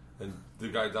 And the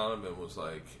guy Donovan was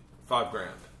like $5,000.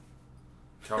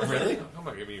 Really? I'm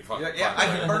not giving you $5,000. Yeah, I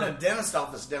can burn a dentist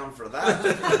office down for that.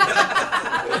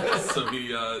 So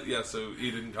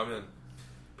he didn't come in,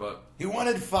 but he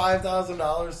wanted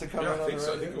 $5,000 to come in. I think on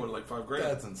so. the I think he wanted like $5,000.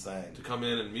 That's insane. To come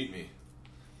in and meet me.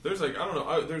 There's like I don't know.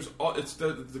 It's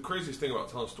the craziest thing about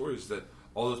telling stories is that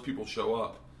all those people show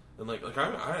up, and like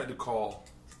I had to call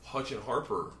Hutch and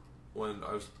Harper when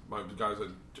I was my guys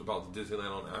about the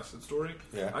Disneyland on Acid story.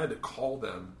 Yeah, I had to call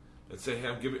them and say, "Hey,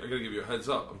 I got to give you a heads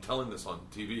up. I'm telling this on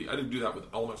TV." I didn't do that with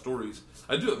all my stories.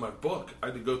 I do it with my book. I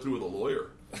had to go through with a lawyer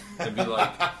and be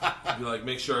like,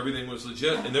 make sure everything was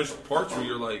legit. And there's parts where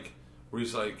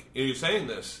he's like, "You're saying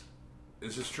this.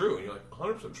 Is this true?" And you're like,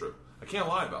 "100% true. I can't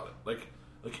lie about it." Like,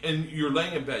 and you're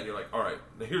laying in bed. And you're like, "All right,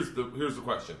 now here's the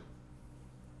question."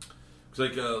 It's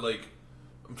like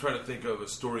I'm trying to think of a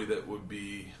story that would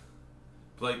be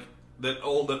like that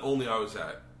only I was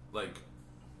at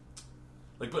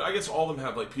but I guess all of them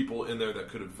have like people in there that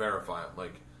could verify them.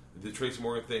 Like the Tracy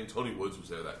Morgan thing, Tony Woods was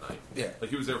there that night. Yeah,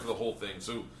 like he was there for the whole thing.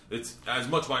 So it's as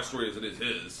much my story as it is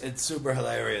his. It's super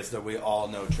hilarious that we all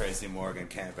know Tracy Morgan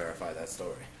can't verify that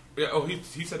story. Yeah. Oh, he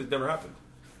said it never happened.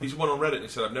 He went on Reddit and he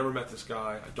said, "I've never met this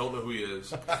guy. I don't know who he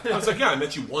is." I was like, "Yeah, I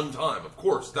met you one time. Of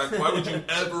course. Why would you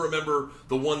ever remember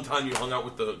the one time you hung out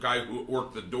with the guy who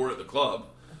worked the door at the club?"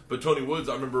 But Tony Woods,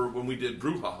 I remember when we did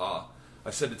Brouhaha,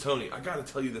 I said to Tony, "I got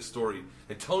to tell you this story,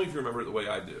 and tell me if you remember it the way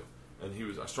I do." And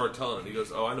I started telling him. He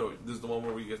goes, "Oh, I know. This is the one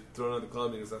where we get thrown out of the club."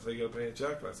 And he goes, "That's how you got to pay a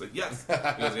check?" And I said, "Yes."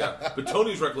 He goes, "Yeah." But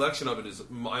Tony's recollection of it is,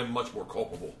 I'm much more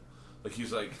culpable. Like,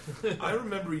 he's like, "I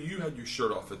remember you had your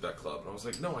shirt off at that club." And I was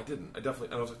like, "No, I didn't. I definitely..."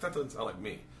 And I was like, "That doesn't sound like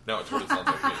me." Now it totally sounds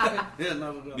like me. Yeah,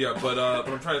 no. Yeah, but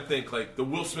I'm trying to think, like, the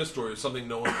Will Smith story is something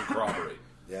no one can corroborate.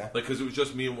 Yeah. Like, because it was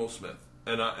just me and Will Smith.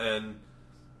 And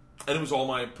it was all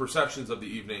my perceptions of the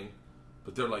evening.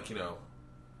 But they're like, I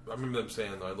remember them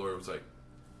saying, my lawyer was like,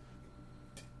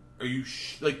 "Are you..."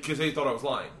 because they thought I was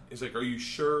lying. He's like, "Are you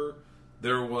sure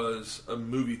there was a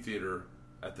movie theater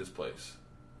at this place?"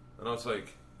 And I was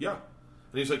like, "Yeah."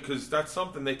 And he's like, "Because that's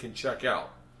something they can check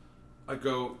out." I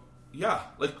go, "Yeah."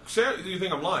 Like, say you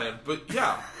think I'm lying, but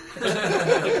yeah.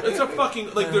 It's a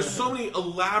fucking... Like, there's so many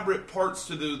elaborate parts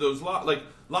to those lies. Like,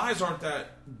 lies aren't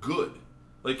that good.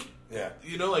 Like, yeah.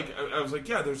 I was like,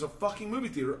 "Yeah, there's a fucking movie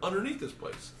theater underneath this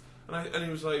place." And he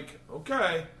was like,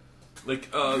 "Okay."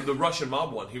 Like, the Russian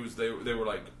mob one, they were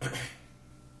like...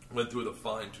 went through with a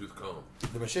fine-tooth comb.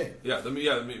 The machine. Yeah, the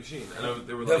machine. And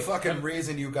they were the like... fucking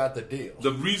reason you got the deal.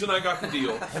 The reason I got the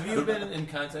deal... Have you been in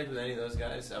contact with any of those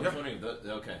guys? I was wondering...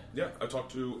 Okay. Yeah, I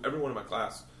talked to everyone in my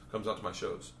class comes out to my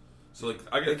shows. So,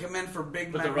 like, They come in for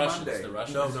Big Mac Monday. The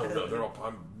Russians? No, they're all...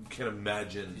 I can't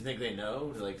imagine. Do you think they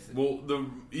know? Well, the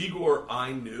Igor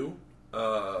I knew.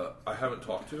 I haven't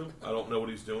talked to. I don't know what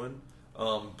he's doing.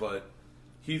 But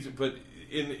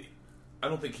I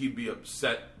don't think he'd be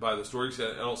upset by the story.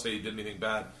 I don't say he did anything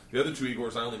bad. The other two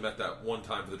Igors, I only met that one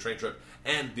time for the train trip.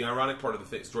 And the ironic part of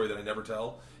the story that I never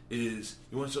tell is,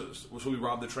 so we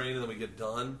rob the train and then we get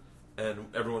done, and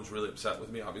everyone's really upset with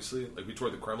me, obviously. Like, we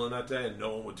toured the Kremlin that day, and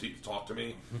no one would talk to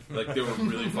me. Like, they were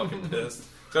really fucking pissed.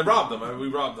 Because I robbed them. We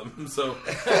robbed them. So,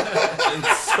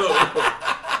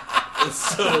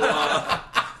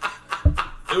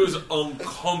 it was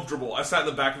uncomfortable. I sat in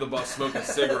the back of the bus smoking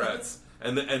cigarettes,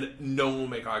 and no one would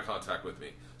make eye contact with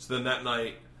me. So then that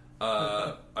night,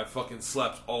 I fucking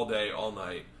slept all day, all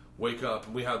night. Wake up,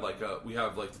 and we have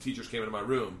the teachers came into my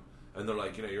room, and they're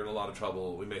like, you're in a lot of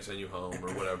trouble. We may send you home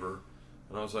or whatever.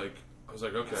 And I was like,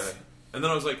 okay. And then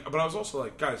I was like, but I was also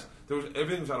like, guys,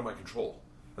 everything was out of my control.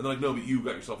 And they're like, no, but you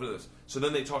got yourself into this. So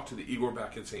then they talked to the Igor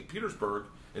back in St. Petersburg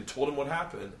and told him what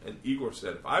happened. And Igor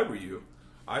said, if I were you,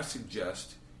 I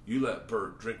suggest you let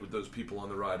Bert drink with those people on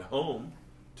the ride home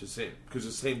because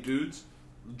the same dudes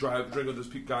drink with those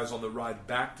guys on the ride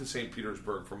back to St.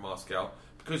 Petersburg from Moscow.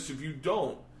 Because if you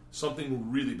don't,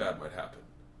 something really bad might happen.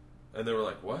 And they were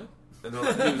like, what? And they're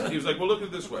like, he was like, well, look at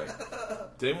it this way.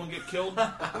 Did anyone get killed?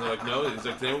 And they're like, no. He's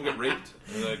like, did anyone get raped?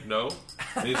 And they're like, no.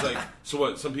 And he's like, so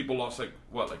what? Some people lost a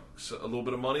little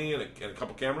bit of money and a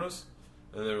couple cameras?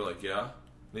 And they were like, yeah. And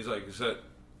he's like, is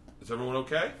everyone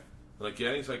okay? They're like, yeah.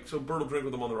 And he's like, so Bert will drink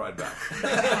with them on the ride back.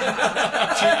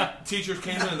 Teachers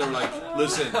came in and they were like,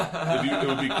 listen, it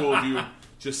would be cool if you would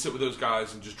just sit with those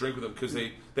guys and just drink with them because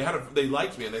they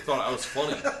liked me and they thought I was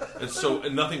funny,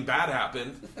 and nothing bad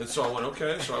happened, and so I went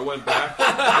okay. So I went back and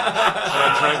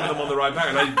I drank with them on the ride back,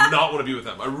 and I did not want to be with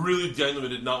them. I really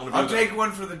genuinely did not want to be with them. I'll take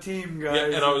one for the team,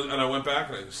 guys. Yeah, and I went back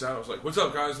and I sat. I was like, "What's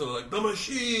up, guys?" And they're like, "The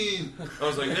machine." I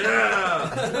was like,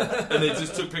 "Yeah," and they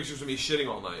just took pictures of me shitting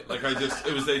all night. Like they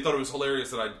thought it was hilarious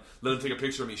that I let them take a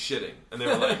picture of me shitting, and they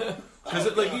were like, because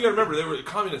you got to remember they were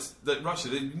communists, that Russia.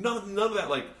 None of that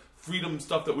freedom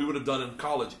stuff that we would have done in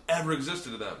college ever existed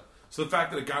to them. So the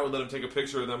fact that a guy would let him take a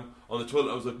picture of them on the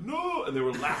toilet, I was like, no! And they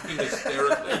were laughing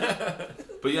hysterically.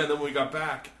 But yeah, and then when we got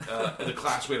back in the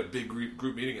class, we had a big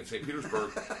group meeting in St. Petersburg,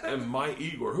 and my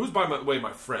Igor, who's by the way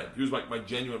my friend, he was my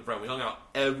genuine friend, we hung out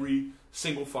every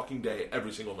single fucking day,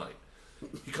 every single night.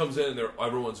 He comes in and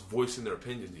everyone's voicing their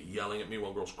opinions, yelling at me,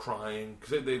 one girl's crying,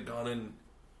 because they'd gone in,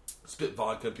 spit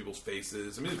vodka in people's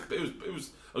faces. I mean, it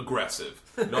was aggressive.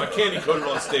 I candy coated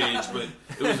on stage, but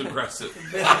it was aggressive.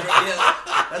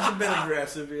 That's a bit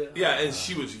aggressive, yeah. Yeah, and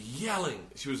she was yelling.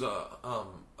 She was I'm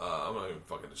not even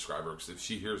fucking describe her because if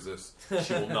she hears this,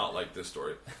 she will not like this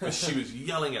story. But she was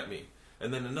yelling at me,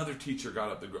 and then another teacher got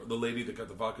up. The lady that got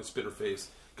the vodka spit in her face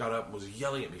got up and was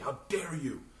yelling at me. How dare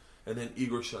you? And then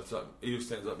Igor shuts up. Igor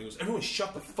stands up and he goes, everyone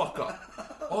shut the fuck up.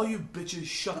 All you bitches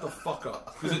shut the fuck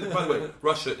up. Because, by the way,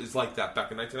 Russia is like that.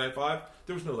 Back in 1995,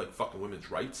 there was no, fucking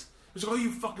women's rights. It was like, all you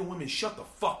fucking women shut the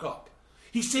fuck up.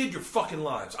 He saved your fucking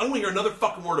lives. I don't want to hear another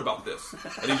fucking word about this.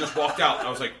 And he just walked out, and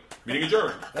I was like, meeting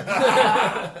adjourned. And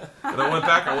I went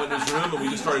back, I went in his room, and we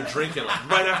just started drinking.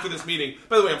 Right after this meeting,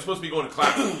 by the way, I'm supposed to be going to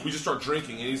class. We just start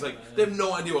drinking, and he's like, they have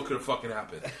no idea what could have fucking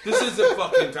happened. This isn't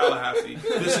fucking Tallahassee.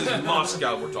 This is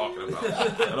Moscow we're talking about.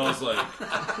 And I was like,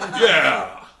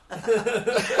 yeah.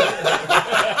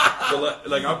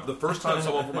 But the first time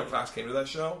someone from my class came to that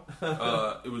show,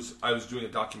 I was doing a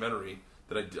documentary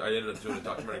that I ended up doing a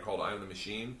documentary called I Am the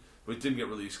Machine, but it didn't get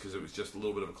released because it was just a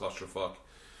little bit of a clusterfuck.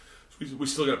 So we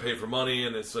still got to pay for money,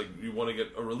 and it's like you want to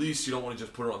get a release, you don't want to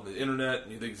just put it on the internet,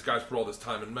 and you think these guys put all this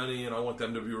time and money, and I want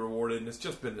them to be rewarded, and it's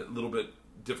just been a little bit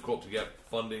difficult to get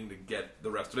funding to get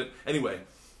the rest of it. Anyway,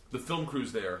 the film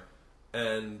crew's there,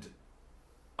 and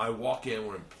I walk in,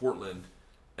 we're in Portland,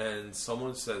 and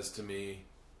someone says to me,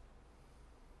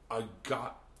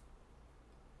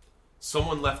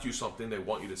 someone left you something they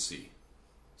want you to see.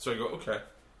 So I go, okay.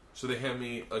 So they hand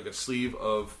me a sleeve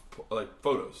of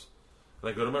photos.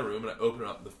 And I go to my room and I open it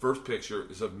up. The first picture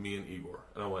is of me and Igor.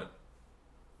 And I went,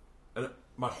 and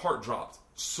my heart dropped.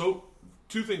 So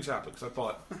two things happened because I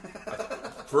thought,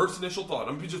 first initial thought,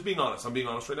 I'm just being honest. I'm being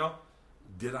honest right now.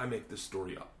 Did I make this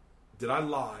story up? Did I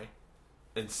lie?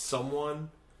 And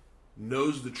someone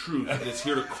knows the truth and is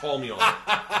here to call me on it.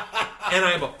 And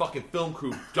I have a fucking film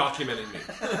crew documenting me.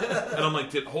 And I'm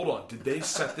like, hold on, did they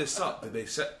set this up? And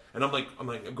I'm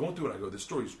going through it. I go, this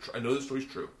story's true. I know this story's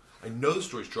true. I know this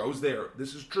story's true. I was there.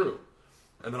 This is true.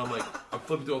 And then I'm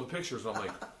flipping through all the pictures, and I'm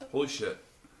like, holy shit.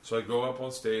 So I go up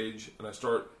on stage, and I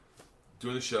start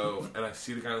doing the show, and I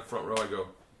see the guy in the front row. I go,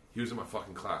 he was in my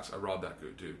fucking class. I robbed that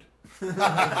good dude.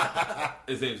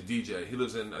 His name's DJ. I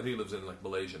think he lives in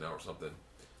Malaysia now or something.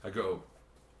 I go,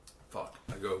 fuck.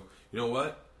 I go, you know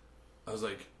what? I was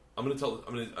like, I'm gonna tell.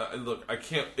 Look. I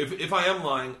can't. If I am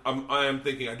lying, I am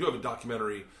thinking I do have a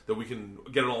documentary that we can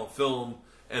get it all on film,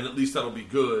 and at least that'll be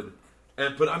good.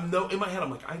 But in my head,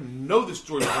 I'm like, I know this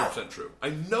story is 100% true. I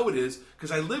know it is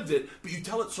because I lived it. But you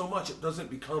tell it so much, it doesn't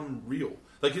become real.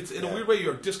 Like it's in a weird way,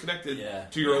 you're disconnected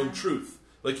to your own truth.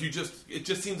 Like it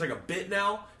just seems like a bit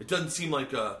now. It doesn't seem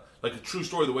like a true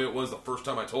story the way it was the first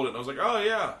time I told it. And I was like, oh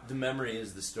yeah, the memory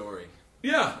is the story.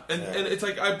 Yeah, and it's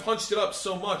like I punched it up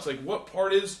so much. Like, what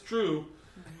part is true?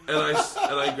 And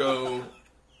I go,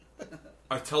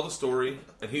 I tell the story,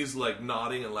 and he's like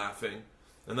nodding and laughing,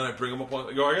 and then I bring him up on.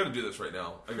 I go, I got to do this right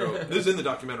now. I go, this is in the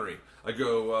documentary. I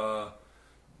go,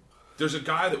 there's a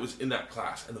guy that was in that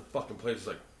class, and the fucking place is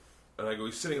like, and I go,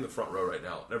 he's sitting in the front row right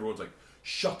now, and everyone's like,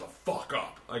 shut the fuck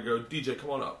up. I go, DJ,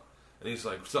 come on up, and he's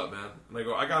like, what's up, man? And I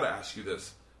go, I got to ask you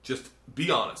this. Just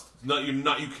be honest.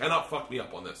 You cannot fuck me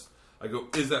up on this. I go,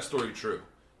 is that story true?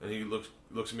 And he looks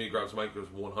at me, grabs the mic, goes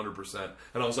 100%.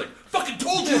 And I was like, fucking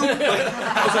told you!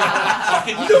 I was like,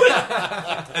 fucking knew it!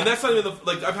 And that's not even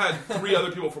I've had 3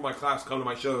 other people from my class come to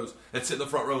my shows and sit in the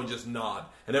front row and just nod.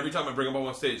 And every time I bring them up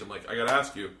on stage, I'm like, I gotta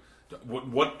ask you,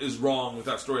 what is wrong with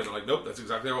that story? And they're like, nope, that's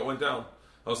exactly how it went down.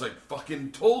 I was like,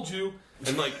 fucking told you.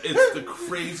 And like, it's the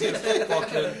craziest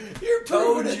fucking. You're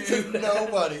proving it to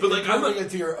nobody. But like, I'm proving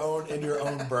it to your own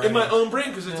brain. In my own brain,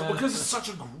 because it's such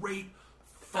a great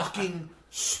fucking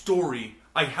story.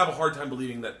 I have a hard time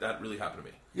believing that really happened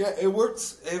to me. Yeah, it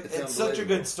works. It's such a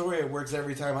good story. It works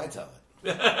every time I tell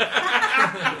it.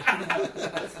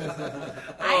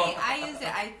 I use it.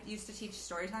 I used to teach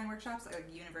storytelling workshops at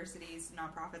universities,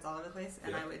 nonprofits, all over the place,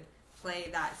 and I would play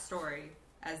that story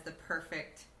as the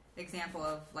perfect example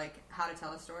of like how to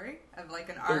tell a story of like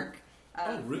an arc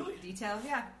of really? detail.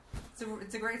 Yeah,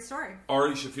 it's a great story.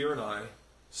 Ari Shafir and I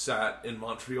sat in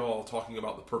Montreal talking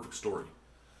about the perfect story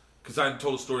because I had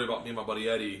told a story about me and my buddy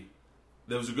Eddie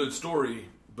that was a good story,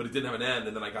 but it didn't have an end,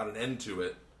 and then I got an end to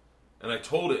it, and I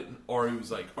told it, and Ari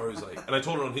was like, and I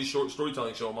told it on his short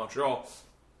storytelling show in Montreal,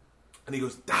 and he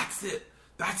goes, "That's it.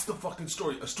 That's the fucking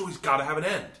story. A story's got to have an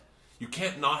end. You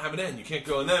can't not have an end. You can't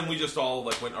go." And then we just all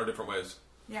like went our different ways.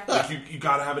 Yeah. Like you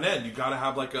got to have an end. You got to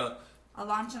have like a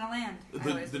launch and a land. I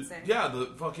always would say. Yeah, the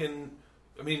fucking.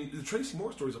 I mean, the Tracy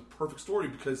Moore story is a perfect story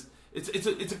because it's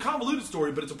a convoluted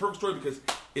story, but it's a perfect story because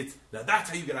it's now that's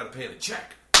how you get out of paying a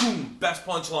check. Boom, best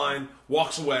punchline,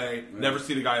 walks away, never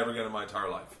see the guy ever again in my entire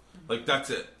life. Like that's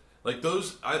it. Like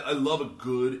those, I love a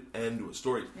good end to a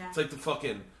story. Yeah. It's like the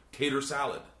fucking tater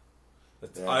salad.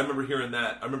 I remember hearing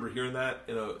that. I remember hearing that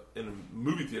in a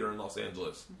movie theater in Los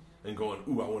Angeles and going,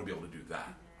 "Ooh, I want to be able to do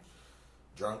that."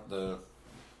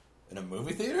 In a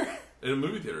movie theater? In a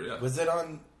movie theater, yeah. Was it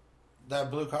on that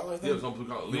Blue Collar thing? Yeah, it was on Blue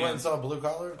Collar. You went and saw Blue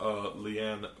Collar?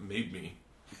 Leanne made me.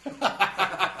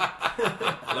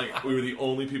 Like we were the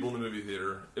only people in the movie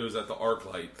theater. It was at the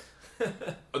ArcLight.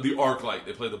 The ArcLight.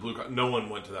 They played the Blue Collar. No one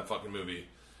went to that fucking movie.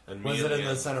 And was it in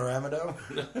the Cinerama Dome?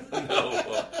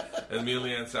 No. And me and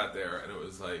Leanne sat there, and it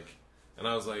was like, and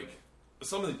I was like,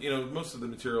 some of the, most of the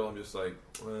material, I'm just like,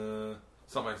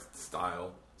 it's not my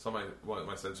style. It's not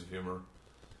my sense of humor.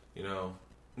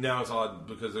 Now it's odd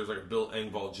because there's like a Bill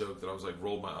Engvall joke that I was like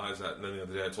rolled my eyes at, and then the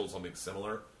other day I told something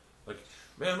similar, like,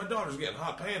 man, my daughter's getting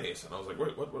hot panties, and I was like,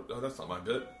 wait, what? Oh, that's not my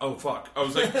bit. Oh, fuck. I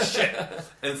was like, shit.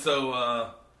 And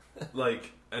so,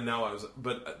 and now I was,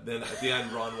 but then at the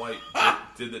end, Ron White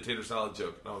did the tater salad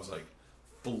joke, and I was like,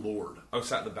 floored. I was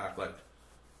sat in the back like,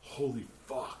 holy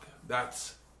fuck,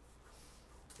 that's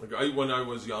like when I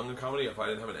was young in comedy, if I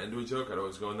didn't have an end to a joke, I'd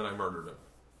always go, and then I murdered him.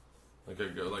 Like I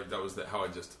go, like that was how I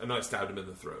just, and then I stabbed him in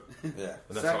the throat. Yeah,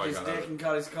 and that's sucked how I his got dick and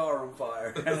caught his car on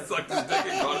fire. Sucked his dick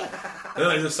and then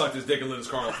I just sucked his dick and lit his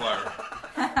car on fire.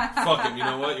 Fuck him. You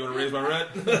know what? You want to raise my rent?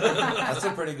 That's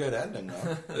a pretty good ending,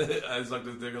 though. I sucked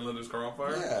his dick and lit his car on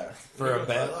fire. Yeah, for a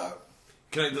bailout.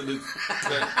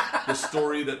 The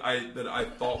story that I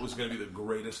thought was going to be the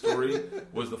greatest story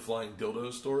was the flying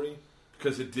dildo story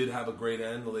because it did have a great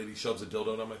end. The lady shoves a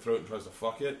dildo down my throat and tries to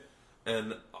fuck it,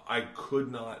 and I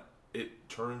could not. It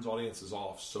turns audiences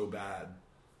off so bad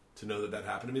to know that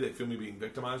happened to me. They feel me being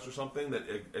victimized or something. That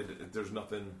there's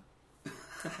nothing.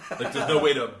 Like there's no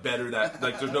way to better that.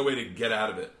 Like there's no way to get out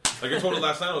of it. Like I told it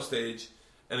last night on stage,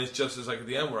 and it's just as like at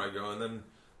the end where I go, and then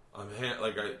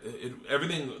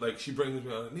everything like she brings me.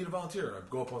 I need a volunteer. I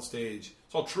go up on stage.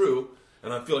 It's all true,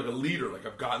 and I feel like a leader. Like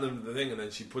I've gotten them to the thing, and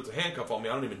then she puts a handcuff on me.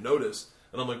 I don't even notice.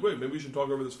 And I'm like, wait, maybe we should talk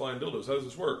over this flying dildos. How does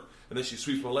this work? And then she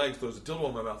sweeps my legs, throws a dildo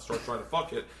in my mouth, starts trying to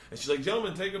fuck it. And she's like,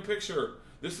 gentlemen, take a picture.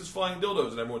 This is flying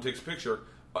dildos. And everyone takes a picture.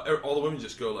 All the women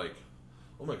just go like,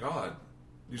 oh my God,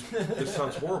 this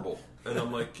sounds horrible. And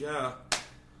I'm like, yeah.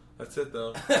 That's it,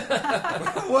 though.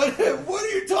 What are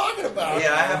you talking about?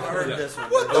 Yeah, I haven't heard this one.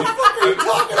 What the fuck are you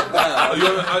talking about? Oh, you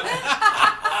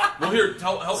haven't, well, here,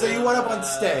 help So me. you went up on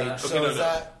stage. Okay, So no. is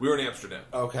that We were in Amsterdam.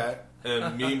 okay?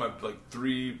 And me and my,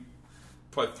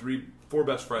 four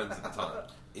best friends at the time.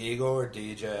 Eagle or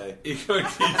DJ? Ego,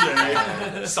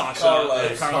 DJ, Sasha, Carlos.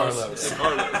 and Carlos.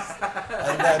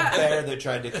 And that bear that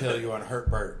tried to kill you on Hurt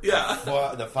Burt. Yeah.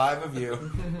 The five of you.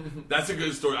 That's a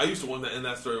good story. I used to end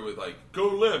that story with like, "Go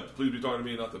limp, please be talking to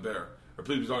me, not the bear," or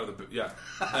 "Please be talking to the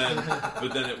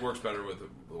but then it works better with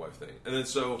the wife thing. And then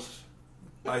so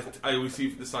I always see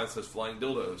the sign that says flying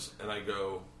dildos, and I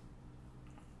go,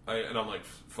 and I'm like,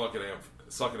 fuck it,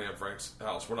 suck it, Aunt Frank's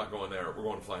house. We're not going there. We're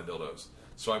going to Flying Dildos.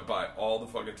 So I buy all the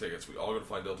fucking tickets. We all go to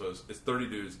Flying Dildos. It's 30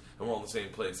 dudes, and we're all in the same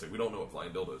place. Like, we don't know what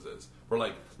Flying Dildos is. We're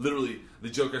like, literally, the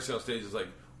joke I say on stage is like,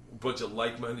 a bunch of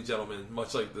like-minded gentlemen,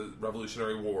 much like the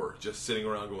Revolutionary War, just sitting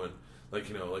around going, like,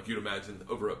 you know, like you'd imagine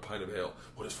over a pint of ale,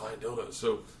 what is Flying Dildos?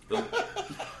 So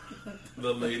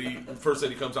the first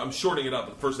lady comes out. I'm shorting it up,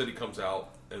 but the first lady comes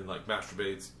out and, like,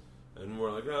 masturbates. And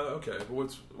we're like, okay, but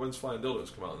when's Flying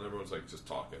Dildos come out? And everyone's, like, just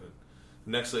talking. And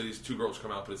the next lady's two girls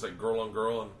come out, but it's, like, girl on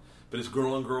girl, but it's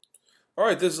girl on girl. All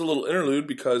right, this is a little interlude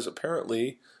because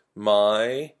apparently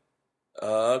my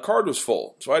card was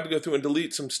full. So I had to go through and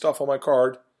delete some stuff on my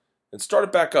card and start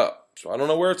it back up. So I don't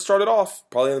know where it started off.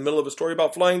 Probably in the middle of a story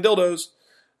about flying dildos.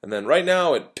 And then right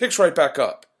now it picks right back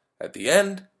up at the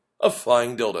end of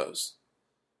Flying Dildos.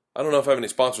 I don't know if I have any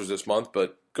sponsors this month,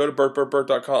 but go to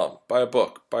BurtBurtBurt.com. Buy a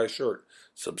book. Buy a shirt.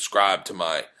 Subscribe to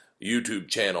my YouTube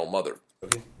channel, mother.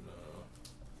 Okay.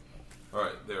 All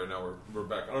right, there. Now we're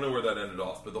back. I don't know where that ended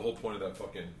off, but the whole point of that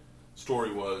fucking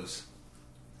story was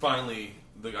finally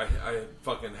I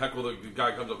fucking heckle the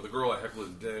guy comes up with a girl. I heckle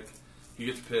his dick. He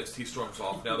gets pissed. He storms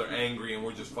off. Now they're angry, and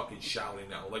we're just fucking shouting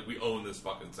now, like we own this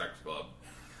fucking sex club.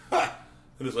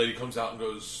 And this lady comes out and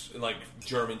goes in like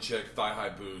German chick, thigh-high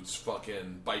boots,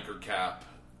 fucking biker cap,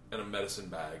 and a medicine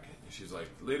bag. And she's like,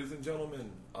 "Ladies and gentlemen,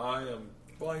 I am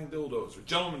Flying Dildos." Or,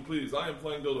 "Gentlemen, please, I am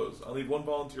Flying Dildos. I'll need one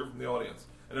volunteer from the audience."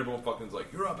 And everyone fucking's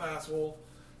like, "You're up, asshole."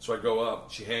 So I go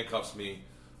up. She handcuffs me,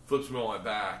 flips me on my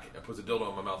back, and puts a dildo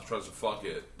in my mouth, tries to fuck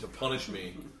it to punish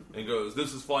me, and goes,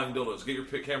 "This is Flying Dildos. Get your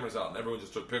cameras out." And everyone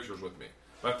just took pictures with me.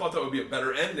 But I thought that would be a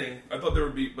better ending. I thought there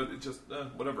would be, but it just,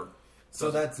 whatever. So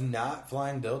that's not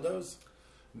Flying Dildos?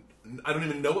 I don't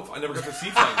even know if I never got to see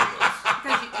Flying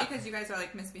Dildos. Because you guys are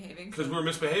like misbehaving. Because we were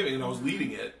misbehaving and I was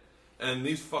leading it. And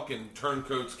these fucking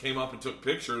turncoats came up and took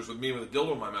pictures with me with a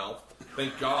dildo in my mouth.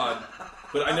 Thank God.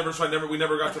 But we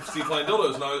never got to see Flying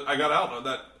Dildos. And I got out on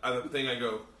that thing. I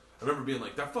remember being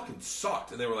like, "That fucking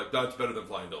sucked." And they were like, "That's better than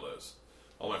Flying Dildos."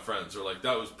 All my friends were like,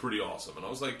 "That was pretty awesome." And I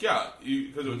was like, "Yeah,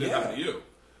 because it didn't happen to you."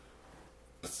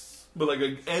 But like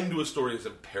an end to a story is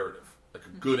imperative. Like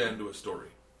a good end to a story.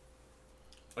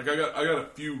 Like I got a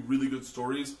few really good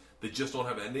stories that just don't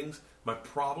have endings. My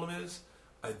problem is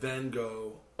I then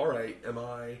go, all right,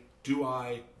 do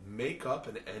I make up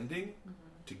an ending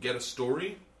to get a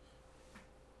story?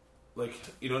 Like,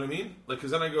 you know what I mean? Like,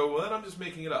 because then I go, well, then I'm just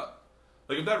making it up.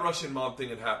 Like, if that Russian mob thing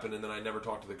had happened and then I never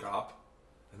talked to the cop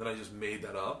and then I just made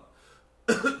that up,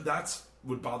 that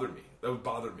would bother me. That would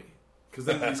bother me. Because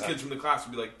then these kids from the class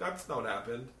would be like, "That's not what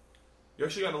happened. You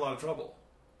actually got in a lot of trouble."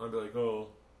 I'd be like, "Oh,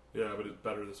 yeah, but it's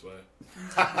better this way."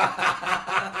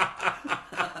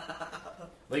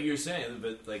 Like you're saying,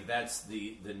 but like that's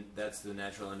the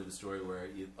natural end of the story where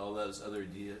all those other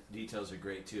details are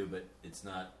great too, but it's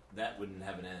not. That wouldn't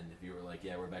have an end if you were like,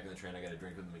 "Yeah, we're back in the train. I got to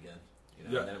drink with them again." You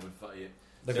know, yeah. And then it would fight you.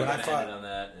 Like so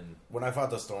when I fought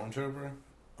the stormtrooper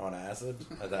on acid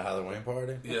at the Halloween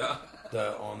party. Yeah.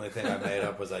 The only thing I made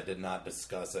up was I did not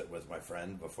discuss it with my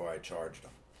friend before I charged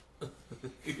him.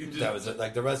 That was it.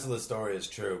 Like the rest of the story is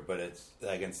true, but it's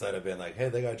like instead of being like, "Hey,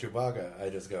 they got Chewbacca,"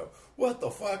 I just go, "What the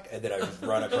fuck?" and then I just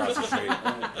run across the street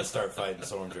and start fighting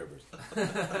stormtroopers.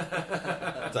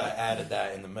 So I added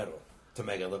that in the middle to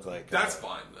make it look like that's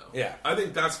fine though. Yeah, I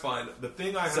think that's fine. The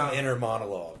thing I some have inner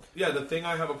monologue. Yeah, the thing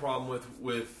I have a problem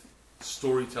with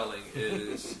storytelling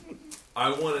is I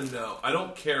want to know. I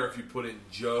don't care if you put in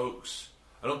jokes.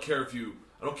 I don't care if you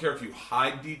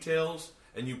hide details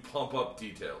and you pump up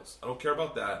details. I don't care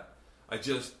about that. I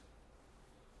just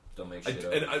don't make shit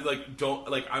up. And I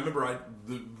I remember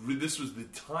this was the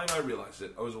time I realized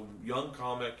it. I was a young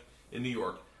comic in New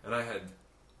York and I had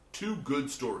two good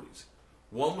stories.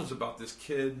 One was about this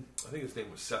kid, I think his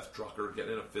name was Seth Drucker,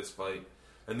 getting in a fist fight,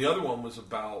 and the other one was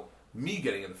about me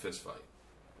getting in a fist fight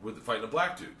with fighting a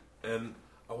black dude. And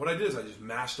what I did is I just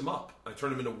mashed them up. I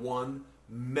turned them into one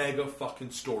mega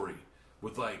fucking story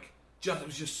with it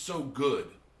was just so good.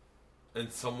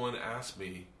 And someone asked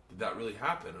me, "Did that really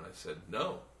happen?" And I said,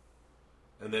 "No."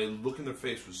 and the look in their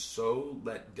face was so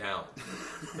let down.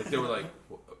 Like they were like,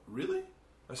 really?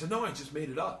 I said, no, I just made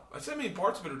it up. I said, I mean,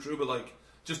 parts of it are true, but like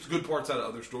just good parts out of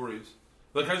other stories.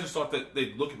 Like I just thought that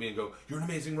they'd look at me and go, "You're an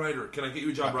amazing writer. Can I get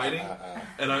you a job writing?"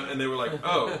 And they were like,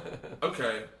 "Oh,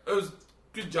 okay. It was a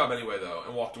good job anyway, though."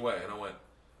 And walked away. And I went,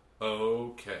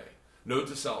 "Okay." Note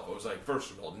to self: I was like,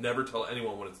 first of all, never tell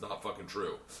anyone when it's not fucking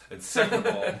true. And second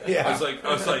of all,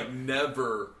 I was like,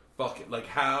 never fucking like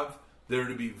have there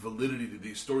to be validity to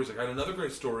these stories. Like I had another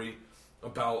great story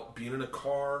about being in a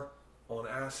car on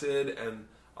acid, and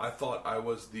I thought I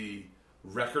was the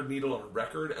record needle on a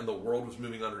record, and the world was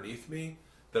moving underneath me.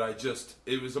 That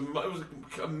it was a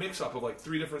mix up of like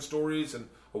 3 different stories and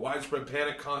a widespread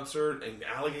panic concert and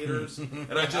alligators,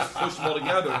 and I just pushed them all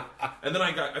together. And then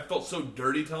I felt so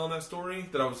dirty telling that story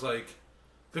that I was like,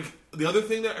 the other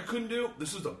thing that I couldn't do.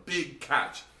 This was a big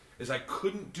catch, is I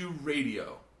couldn't do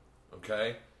radio,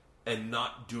 okay, and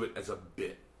not do it as a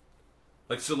bit.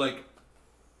 Okay,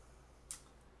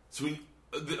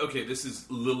 this is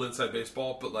a little inside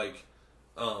baseball, but like.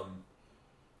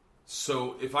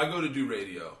 So if I go to do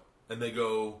radio and they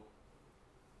go,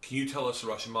 "Can you tell us a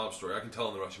Russian mob story?" I can tell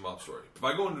them the Russian mob story. If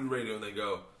I go into radio and they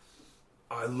go,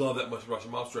 "I love that much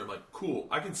Russian mob story," I'm like, cool.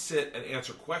 I can sit and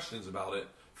answer questions about it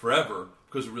forever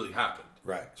because it really happened.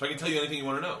 Right. So I can tell you anything you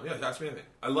want to know. Yeah, ask me anything.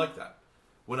 I like that.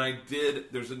 When I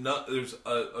did, there's a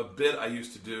bit I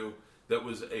used to do that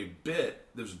was a bit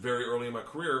that was very early in my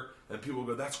career, and people would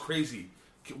go, "That's crazy.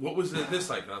 What was this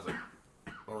like?" And I was like,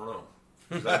 "I don't know."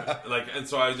 And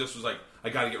so I just was like, I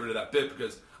got to get rid of that bit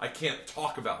because I can't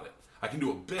talk about it. I can do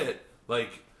a bit, but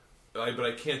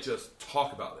I can't just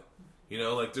talk about it. You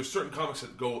know, like there's certain comics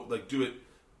that go like do it.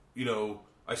 You know,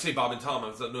 I say Bob and Tom.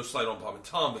 There's no slight on Bob and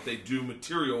Tom, but they do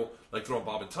material like throwing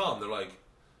Bob and Tom. They're like,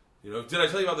 you know, did I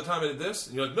tell you about the time I did this?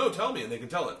 And you're like, no, tell me, and they can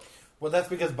tell it. Well, that's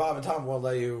because Bob and Tom won't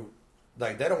let you.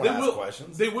 Like they don't want to ask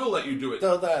questions. They will let you do it.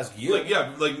 They'll ask you. Like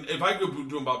if I go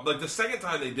doing Bob, like the second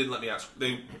time they didn't let me ask,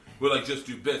 they would like just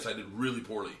do bits. I did really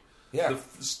poorly. Yeah. The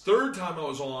third time I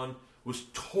was on was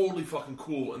totally fucking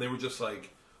cool, and they were just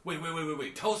like, wait,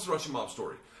 tell us the Russian mob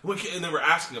story. And they were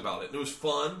asking about it, and it was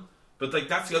fun. But like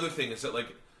that's the other thing is that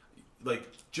like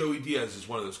Joey Diaz is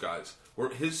one of those guys where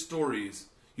his stories,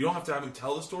 you don't have to have him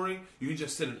tell the story. You can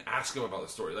just sit and ask him about the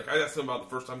story. Like I asked him about the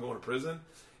first time going to prison.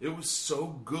 It was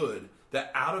so good that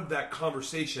out of that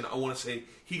conversation, I want to say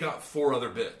he got 4 other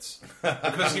bits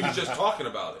because he was just talking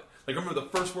about it. Like I remember the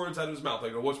first words out of his mouth. I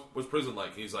go, "What's prison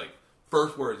like?" And he's like,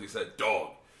 first words he said,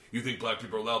 "Dog, you think black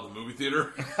people are allowed in the movie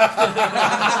theater?"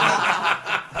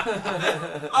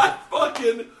 I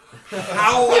fucking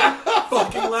howled,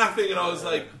 fucking laughing, and I was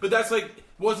like, but that's like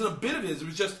wasn't a bit of his. It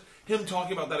was just him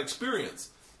talking about that experience.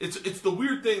 It's the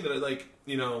weird thing that I like,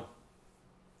 you know.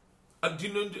 Do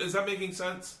you know? Is that making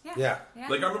sense? Yeah.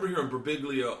 Like I remember hearing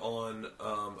Birbiglia on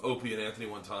Opie and Anthony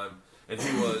one time, and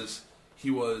he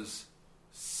was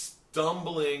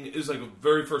stumbling. It was like the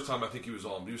very first time I think he was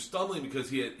on. But he was stumbling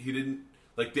because he didn't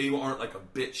like they aren't like a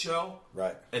bit show,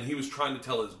 right? And he was trying to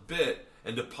tell his bit,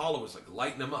 and DePaula was like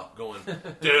lighting him up, going,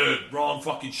 "Dude, wrong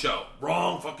fucking show,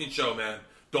 man.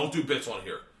 Don't do bits on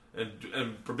here." And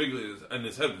Birbiglia in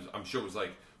his head, I'm sure, was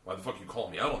like, "Why the fuck are you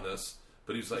calling me out on this?"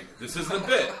 But he's like, "This isn't a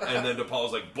bit." And then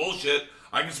DePaula's like, "Bullshit.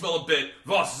 I can smell a bit.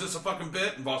 Voss, is this a fucking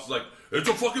bit?" And Voss is like, "It's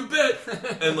a fucking bit."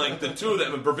 And like the two of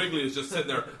them, and Birbiglia is just sitting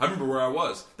there. I remember where I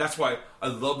was. That's why I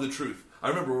love the truth. I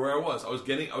remember where I was. I was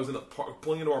in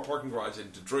pulling into our parking garage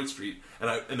in Detroit Street,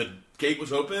 and the gate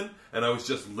was open, and I was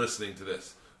just listening to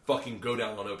this fucking go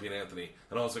down on Opie and Anthony.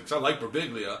 And I was like, because I like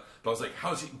Birbiglia, but I was like,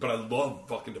 how is he? But I love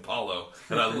fucking DePaulo,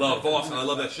 and I love Voss, and I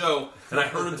love that show. And I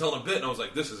heard him telling a bit, and I was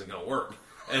like, this isn't gonna work.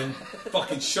 And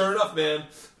fucking sure enough, man,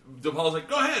 DePaula's like,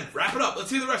 "Go ahead, wrap it up.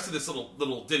 Let's hear the rest of this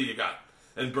little ditty you got."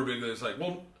 And Birbiglia's like,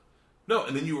 "Well, no."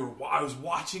 And then I was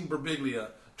watching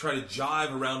Birbiglia try to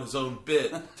jive around his own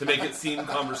bit to make it seem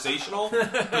conversational,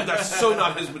 but that's so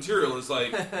not his material. It's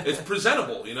like it's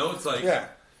presentable, you know. It's like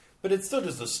but it's still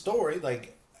just a story.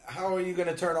 Like, how are you going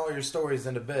to turn all your stories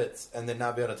into bits and then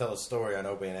not be able to tell a story on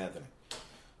Opie and Anthony?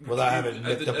 Without having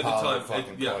DePaula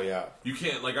fucking call you out. You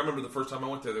can't, like, I remember the first time I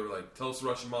went there, they were like, "Tell us the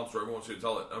Russian mob story. Everyone wants you to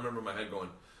tell it." I remember in my head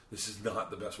going, this is not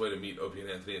the best way to meet Opie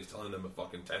and Anthony, is telling them a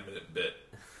fucking 10-minute bit.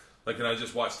 Like, and I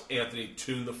just watched Anthony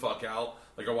tune the fuck out.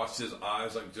 Like, I watched his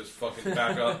eyes, like, just fucking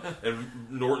back up.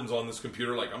 And Norton's on this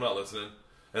computer, like, I'm not listening.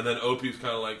 And then Opie's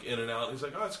kind of, like, in and out. And he's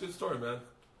like, "Oh, it's a good story, man."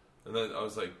 And then I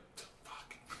was like,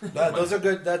 fuck. Those are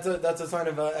good. That's a sign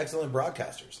of excellent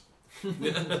broadcasters. You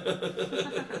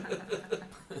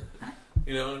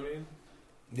know what I mean?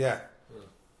 Yeah.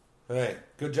 Hey,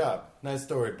 good job. Nice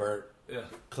story, Bert. Yeah.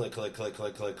 Click, click, click,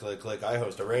 click, click, click, click. I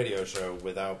host a radio show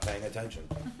without paying attention.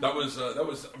 That was.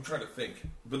 I'm trying to think,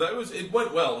 but it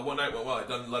went well. The one night went well. I'd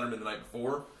done Letterman the night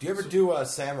before. Do you ever do a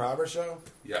Sam Roberts show?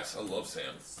 Yes, I love Sam.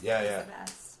 Yeah, He's yeah. the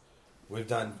best.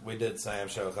 We did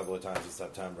Sam's show a couple of times in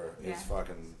September. He's Yeah.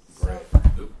 fucking So great.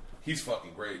 fun. He's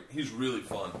fucking great. He's really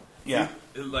fun. Yeah.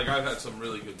 Like I've had some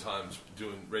really good times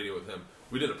doing radio with him.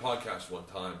 We did a podcast one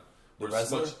time. The where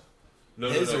it's wrestler? much, no,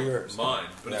 His no, or yours? mine.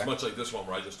 But Yeah. it's much like this one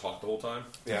where I just talk the whole time.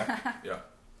 Yeah. Yeah.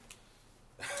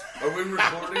 Are we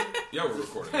recording? Yeah, we're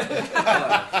recording.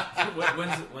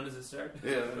 When does it start?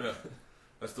 Yeah. Yeah.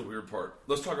 That's the weird part.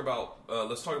 Let's talk about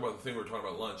the thing we were talking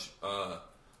about at lunch.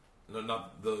 No,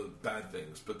 not the bad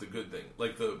things, but the good thing.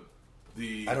 Like the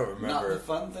I don't Not the remember.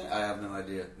 fun thing? I have no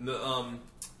idea.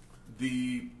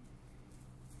 the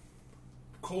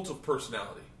cult of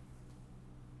personality.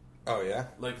 Oh, yeah?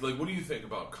 Like what do you think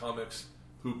about comics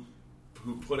who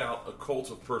put out a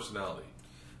cult of personality?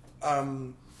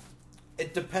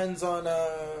 It depends on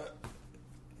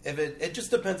if it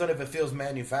just depends on if it feels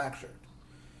manufactured.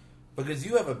 Because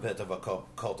you have a bit of a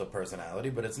cult of personality,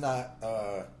 but it's not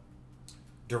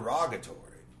derogatory.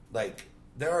 Like,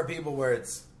 there are people where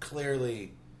it's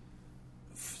clearly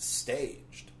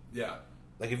staged. Yeah.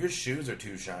 Like, if your shoes are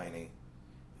too shiny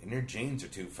and your jeans are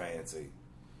too fancy,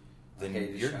 I then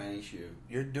hate a shiny shoe.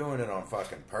 you're doing it on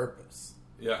fucking purpose.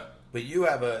 Yeah. But you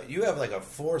have like a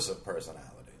force of personality.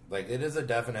 Like, it is a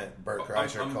definite Bert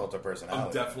Kreischer cult of personality.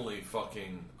 I'm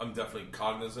definitely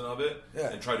cognizant of it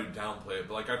and try to downplay it.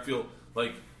 But like I feel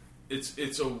like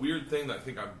it's a weird thing that I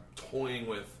think I'm toying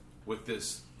with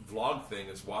this vlog thing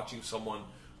is watching someone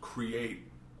create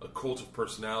a cult of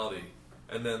personality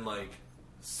and then like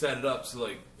set it up so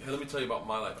like, hey, let me tell you about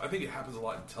my life. I think it happens a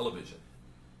lot in television.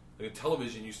 Like in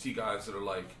television you see guys that are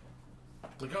like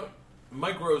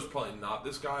Mike Rowe is probably not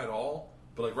this guy at all,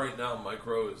 but like right now Mike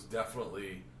Rowe is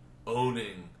definitely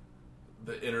owning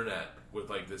the internet with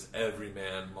like this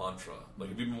everyman mantra. Like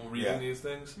have you been reading these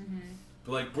things? Mm-hmm.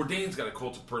 But like Bourdain's got a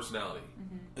cult of personality.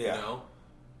 Mm-hmm. Yeah. You know?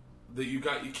 That you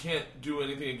can't do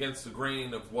anything against the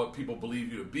grain of what people believe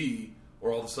you to be,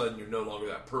 or all of a sudden you're no longer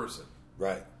that person.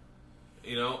 Right.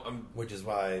 You know? Which is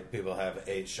why people have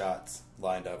 8 shots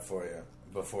lined up for you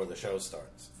before the show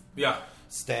starts. Yeah.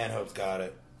 Stanhope's got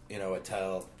it. You know,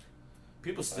 Attell.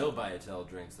 People still buy Attell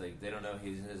drinks. Like they don't know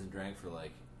he hasn't drank for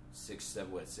like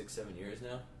 6-7 years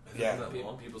now. Yeah.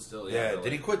 People still. Yeah. Did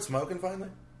Did he quit smoking finally?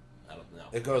 I don't know.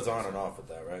 It goes on and off with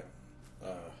that, right?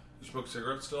 You smoke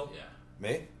cigarettes still? Yeah.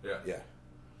 Me? Yeah. Yeah.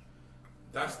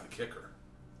 That's the kicker.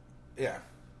 Yeah.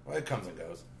 Well, it comes and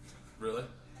goes. Really?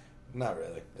 Not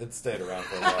really. It stayed around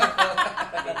for a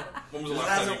while. When was the It last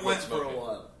time you hasn't quit went for smoking? a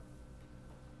while.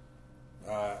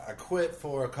 I quit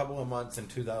for a couple of months in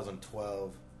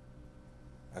 2012.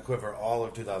 I quit for all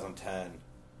of 2010.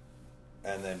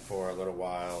 And then for a little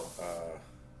while,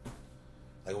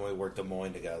 like when we worked Des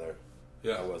Moines together,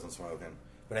 I wasn't smoking.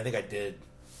 But I think I did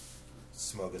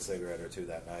smoke a cigarette or two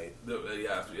that night.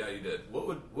 Yeah, you did. What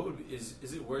would is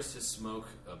it worse to smoke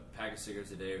a pack of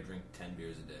cigarettes a day or drink 10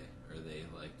 beers a day? Or are they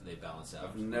like do they balance out?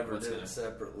 I've never What's did gonna- it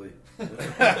separately.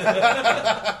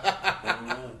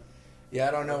 Yeah,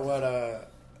 I don't know what.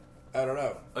 I don't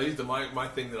know. I used to, my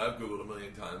thing that I've Googled a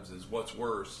million times is what's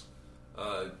worse,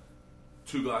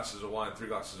 2 glasses of wine, 3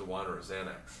 glasses of wine, or a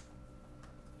Xanax.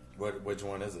 Which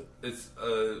one is it? It's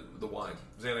the wine.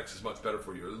 Xanax is much better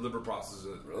for you. Your liver processes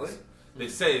it. Really? They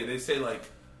say like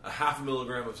a 0.5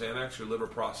 milligram of Xanax, your liver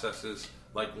processes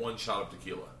like 1 shot of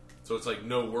tequila. So it's like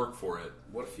no work for it.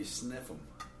 What if you sniff them?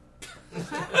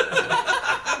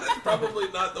 That's probably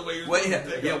not the way you're supposed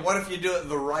to take them. What if you do it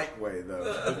the right way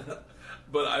though?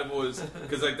 But I've always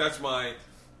because like that's my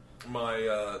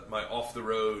off the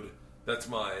road. That's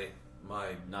my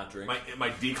Not drink.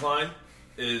 my decline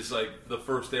is like the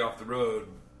first day off the road.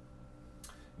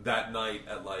 That night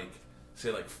at like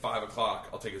say like 5 o'clock,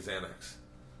 I'll take a Xanax,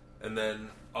 and then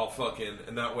I'll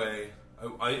and that way,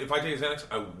 if I take a Xanax,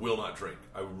 I will not drink.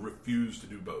 I refuse to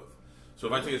do both. So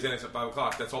if I take a Xanax at 5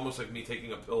 o'clock, that's almost like me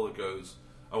taking a pill that goes,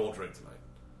 I won't drink tonight.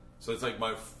 So it's like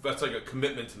that's like a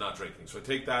commitment to not drinking. So I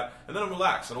take that, and then I'm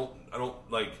relaxed. I don't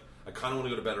like. I kind of want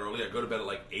to go to bed early. I go to bed at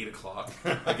like 8 o'clock.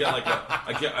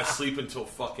 I sleep until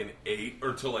fucking 8 or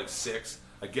until like 6.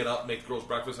 I get up, make the girls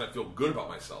breakfast, and I feel good about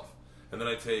myself. And then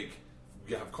I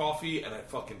have coffee, and I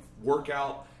fucking work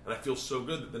out, and I feel so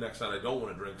good that the next night I don't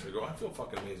want to drink. So I go, I feel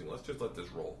fucking amazing. Let's just let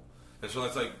this roll. And so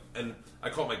that's like, and I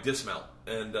call it my dismount.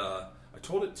 And I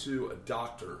told it to a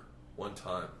doctor one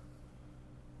time.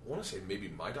 I want to say maybe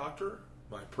my doctor,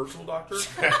 my personal doctor.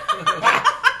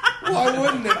 Why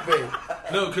wouldn't it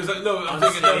be? No, because I'm On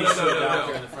thinking stage, no. the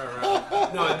doctor in the front row.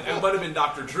 No, it might have been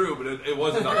Dr. Drew, but it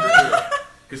wasn't Dr. Drew.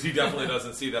 Because he definitely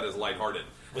doesn't see that as lighthearted.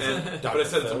 But I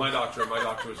said it to my doctor, and my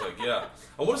doctor was like, yeah.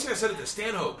 I want to say I said it to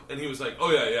Stanhope, and he was like,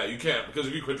 oh, yeah, you can't, because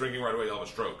if you quit drinking right away, you'll have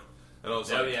a stroke. And I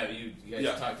was like... you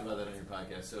guys talked about that on your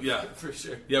podcast, so yeah. for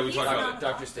sure. Yeah, we talked about it.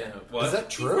 Dr. Stanhope. What? Is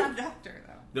that He's true? not a doctor,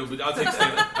 though. No, but I'll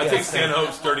take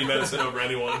Stanhope's dirty medicine over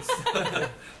anyone's.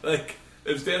 Like,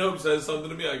 if Stanhope says something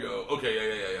to me, I go, okay,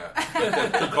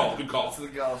 yeah. Good call.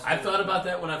 I've thought about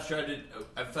that when I've tried to...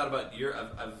 I've thought about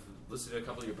I've listened to a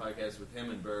couple of your podcasts with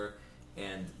him and Burr,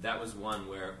 and that was one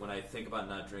where when I think about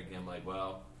not drinking, I'm like,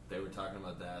 well, they were talking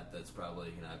about that. That's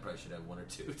probably, I probably should have one or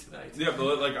two tonight. Yeah,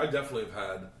 but like I definitely have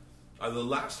had. The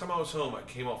last time I was home, I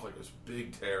came off like this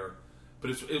big tear. But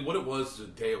what it was is a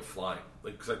day of flying.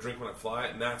 Like, because I drink when I fly,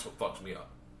 and that's what fucks me up.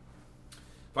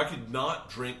 If I could not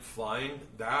drink flying,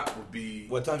 that would be...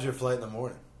 What time's your flight in the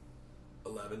morning?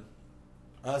 11.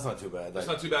 Oh, that's not too bad. That's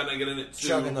not too bad, and I get in it too.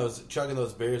 Chugging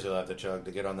those beers you'll have to chug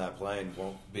to get on that plane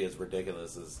won't be as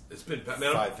ridiculous as it's been bad.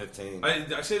 Man,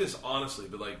 5:15. I say this honestly,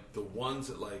 but like the ones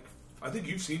that like... I think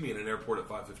you've seen me in an airport at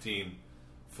 5:15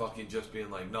 fucking just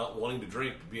being like, not wanting to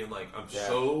drink, but being like, I'm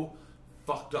so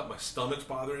fucked up. My stomach's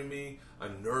bothering me.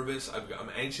 I'm nervous. I'm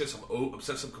anxious. I'm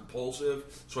obsessive compulsive.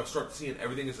 So I start seeing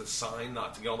everything as a sign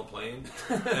not to get on the plane.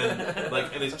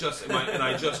 And it's just, and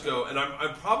I just go, and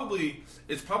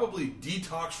it's probably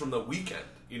detox from the weekend.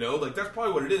 You know, like that's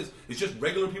probably what it is. It's just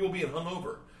regular people being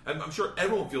hungover. And I'm sure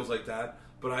everyone feels like that.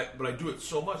 But I do it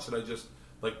so much that I just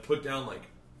like put down like,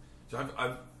 so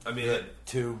I mean,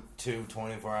 two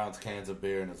 24-ounce cans of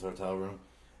beer in his hotel room.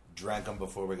 Drank them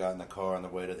before we got in the car on the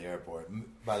way to the airport.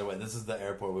 By the way, this is the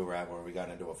airport we were at where we got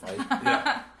into a fight.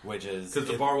 Yeah. Which is... Because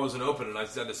the bar wasn't open and I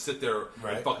just had to sit there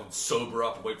right. and fucking sober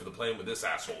up and wait for the plane with this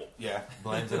asshole. Yeah.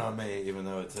 Blames it on me, even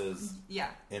though it's his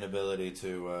inability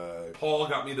to... Paul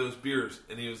got me those beers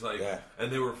and he was like...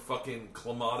 And they were fucking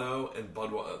Clamato and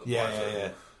Budweiser.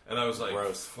 Yeah. And I was like,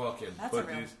 gross. Fucking... That's a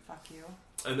real fuck you.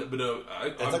 But no...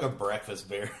 It's like a breakfast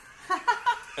beer.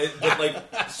 But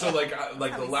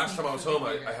the last time I was home,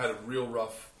 I had a real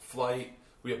rough flight.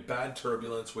 We had bad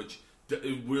turbulence, which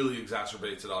it really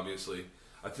exacerbates it. Obviously,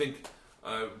 I think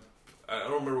I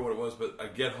don't remember what it was, but I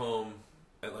get home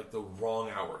at like the wrong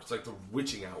hour. It's like the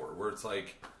witching hour, where it's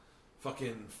like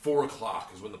fucking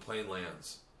 4:00 is when the plane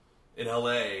lands in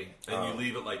LA, and you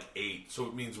leave at like 8. So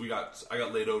it means I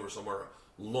got laid over somewhere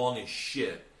long as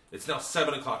shit. It's now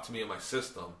 7:00 to me in my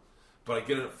system, but I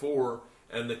get in at 4.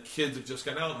 And the kids have just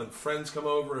gotten out, and then friends come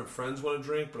over, and friends want to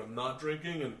drink, but I'm not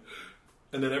drinking,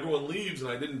 and then everyone leaves,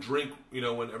 and I didn't drink,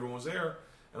 when everyone was there,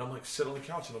 and I'm like, sit on the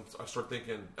couch, and I start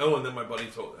thinking, and then my buddy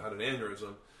had an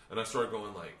aneurysm, and I started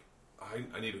going like,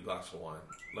 I need a glass of wine.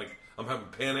 Like, I'm having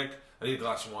panic, I need a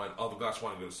glass of wine, I'll have a glass of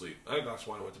wine and go to sleep. I had a glass of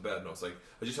wine and went to bed, and I was like,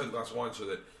 I just had a glass of wine so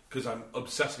that, because I'm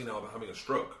obsessing now about having a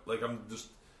stroke. Like, I'm just,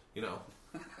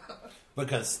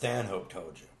 Because Stanhope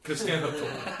told you. Because Stanhope told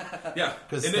me. Yeah.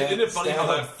 Because isn't it funny how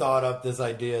that thought up this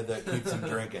idea that keeps him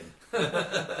drinking.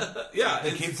 Yeah.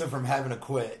 It keeps him from having to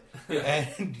quit. Yeah.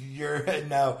 And you're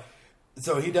now...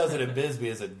 So he does it in Bisbee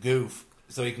as a goof,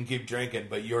 so he can keep drinking,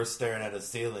 but you're staring at a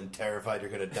ceiling, terrified you're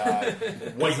going to die.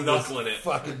 White knuckling it.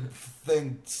 Fucking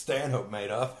thing Stanhope made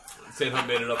up. Stanhope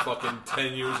made it up fucking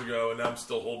 10 years ago, and now I'm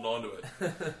still holding on to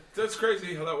it. That's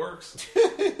crazy how that works.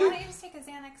 Why don't you just take a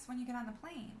Xanax when you get on the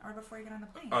plane, or before you get on the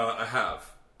plane? I have.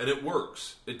 And it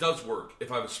works. It does work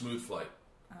if I have a smooth flight.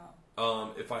 Oh.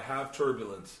 If I have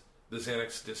turbulence, the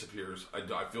Xanax disappears. I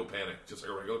feel panic, just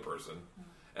like a regular person.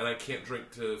 And I can't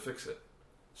drink to fix it.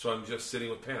 So I'm just sitting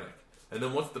with panic. And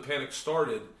then once the panic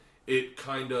started, it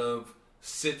kind of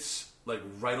sits like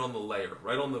right on the layer.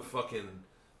 Right on the fucking...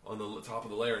 on the top of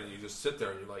the layer, and you just sit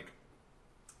there and you're like,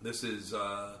 this is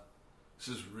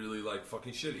really like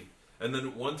fucking shitty. And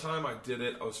then one time I did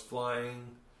it, I was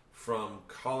flying from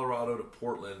Colorado to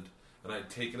Portland, and I'd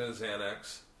taken a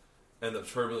Xanax, and the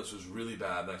turbulence was really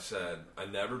bad, and I said, I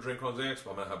never drink on Xanax,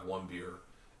 but I'm going to have one beer,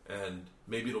 and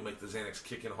maybe it'll make the Xanax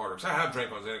kick in harder. Because I have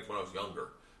drank on Xanax when I was younger,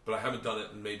 but I haven't done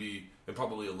it in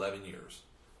probably 11 years.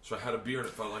 So I had a beer, and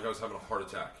it felt like I was having a heart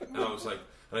attack. And I was like,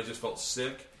 and I just felt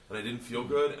sick, and I didn't feel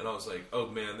good, and I was like, oh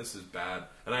man, this is bad.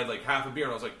 And I had like half a beer,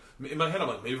 and I was like, in my head, I'm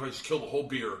like, maybe if I just kill the whole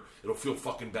beer, it'll feel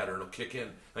fucking better, and it'll kick in.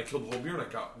 And I killed the whole beer, and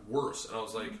it got worse. And I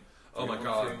was like, oh my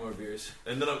god. 3 more beers.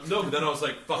 And then I was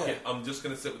like, fuck it, I'm just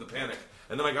going to sit with the panic.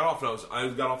 And then I got off, and I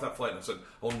got off that flight, and I said,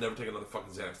 I'll never take another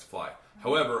fucking Xanax to fly.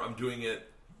 However, I'm doing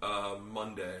it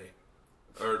Monday,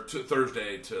 or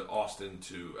Thursday to Austin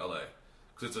to LA.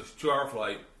 Because it's a 2-hour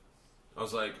flight. I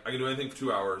was like, I can do anything for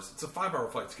 2 hours. It's a 5-hour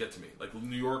flight to get to me. Like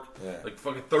New York, Yeah. like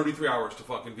fucking 33 hours to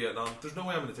fucking Vietnam. There's no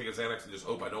way I'm going to take a Xanax and just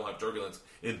hope I don't have turbulence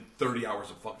in 30 hours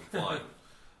of fucking flying.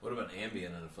 What about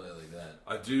Ambien on a flight like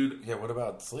that? Dude. Yeah, what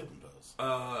about sleeping pills?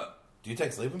 Do you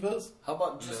take sleeping pills? How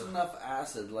about just enough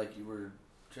acid, like you were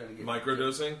trying to get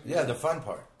microdosing? Yeah, the fun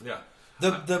part. Yeah.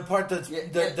 The part that's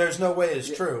there's no way is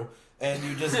true, and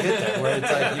you just get that where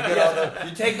it's like you get all the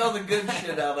you take all the good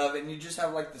shit out of it, and you just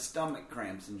have like the stomach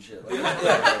cramps and shit. Like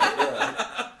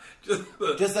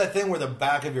just that thing where the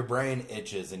back of your brain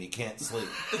itches and you can't sleep.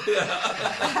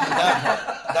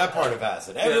 that part of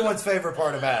acid. Everyone's favorite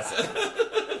part of acid.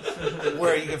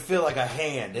 Where you can feel like a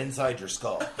hand inside your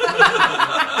skull.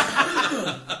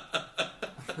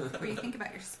 Where you think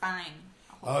about your spine.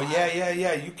 Oh,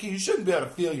 yeah. You shouldn't be able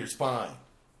to feel your spine.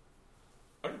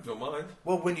 I can feel mine.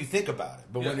 Well, when you think about it.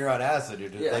 But when you're on acid, you're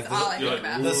just like... That's all I think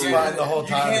about. The spine the whole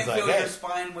time is you like, can't feel hey. your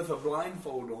spine with a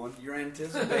blindfold on. You're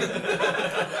anticipating.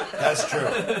 That's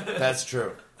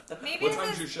true. Maybe what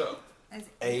time's your show?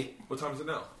 8. What time is it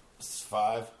now? It's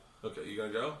 5. Okay, you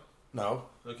gotta go? No.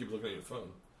 Don't keep looking at your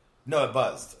phone. No, it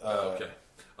buzzed. Okay.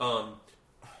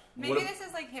 Maybe this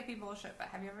is like hippie bullshit, but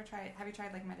have you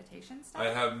tried like meditation stuff? I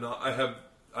have not.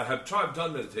 I have tried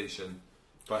done meditation,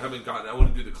 but I haven't gotten. I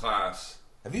want to do the class.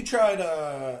 Have you tried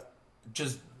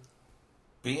just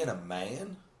being a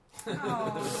man? Easy.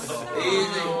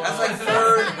 That's like the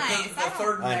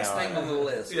third next thing on the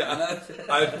list. Yeah,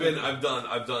 I've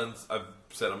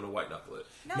said I'm gonna white knuckle it.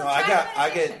 No,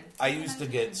 I used to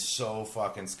get so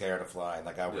fucking scared of flying.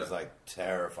 Like I was like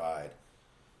terrified,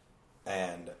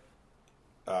 and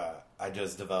I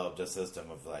just developed a system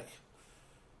of like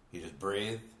you just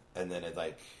breathe, and then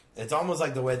it's almost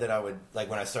like the way that I would like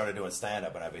when I started doing stand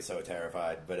up, and I'd be so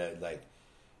terrified, but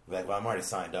well, I'm already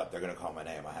signed up. They're going to call my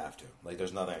name. I have to. Like,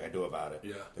 there's nothing I can do about it.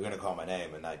 Yeah. They're going to call my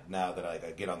name, and now that I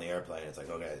get on the airplane, it's like,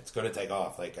 okay, it's going to take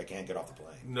off. Like, I can't get off the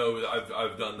plane. No,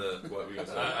 I've done what were you gonna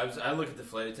say? I look at the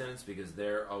flight attendants because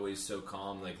they're always so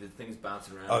calm. Like the thing's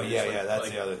bouncing around. Oh yeah, that's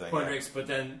the other thing. Yeah. But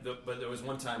then, but there was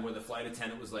one time where the flight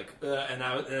attendant was like, and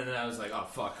I was like, oh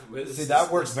fuck. See,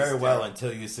 that works very well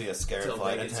until you see a scared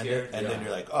flight attendant, and then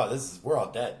you're like, oh, we're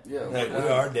all dead. Yeah, like, we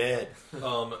are dead.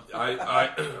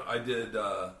 I did.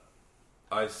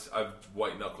 I've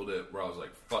white knuckled it where I was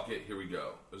like, fuck it, here we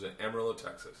go. It was in Amarillo,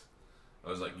 Texas. I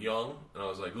was like young, and I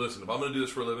was like, listen, if I'm gonna do this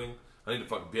for a living, I need to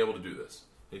fucking be able to do this.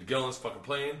 I need to get on this fucking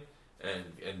plane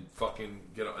and fucking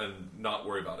get on, and not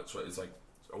worry about it. So it's like,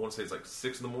 I want to say it's like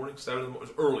 6 in the morning, 7 in the morning.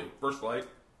 It was early, first flight.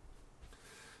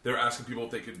 They were asking people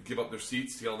if they could give up their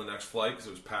seats to get on the next flight because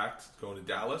it was packed going to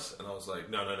Dallas. And I was like,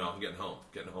 no, I'm getting home.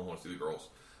 I want to see the girls.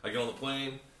 I get on the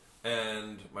plane,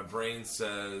 and my brain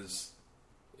says,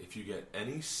 if you get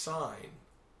any sign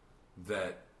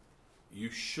that you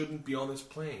shouldn't be on this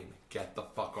plane, get the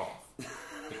fuck off.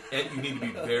 And you need to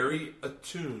be very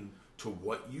attuned to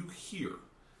what you hear.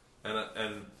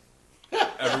 And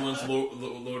everyone's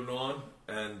loading on,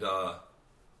 and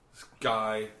this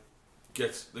guy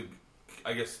gets they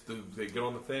get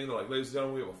on the thing. They're like, ladies and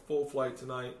gentlemen, we have a full flight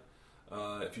tonight.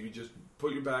 If you could just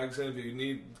put your bags in, if you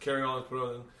need carry on, put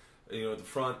it in, at the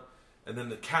front. And then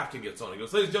the captain gets on. He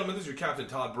goes, ladies and gentlemen, this is your captain,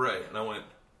 Todd Bray. And I went,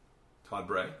 Todd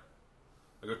Bray?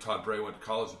 I go, Todd Bray went to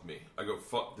college with me. I go,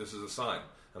 fuck, this is a sign.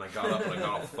 And I got up and I got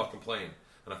off the fucking plane.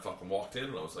 And I fucking walked in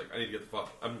and I was like, I need to get the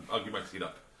fuck, I'll get my seat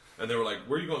up. And they were like,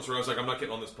 where are you going, sir? I was like, I'm not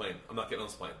getting on this plane. I'm not getting on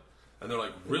this plane. And they're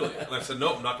like, really? And I said,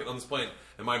 nope, I'm not getting on this plane.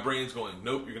 And my brain's going,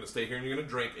 nope, you're going to stay here and you're going to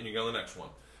drink and you go on the next one.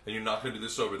 And you're not going to do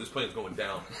this sober. This plane's going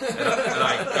down. And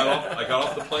I got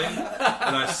off the plane,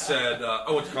 and I said, I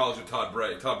went to college with Todd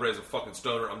Bray. Todd Bray is a fucking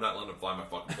stoner. I'm not letting him fly my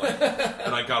fucking plane.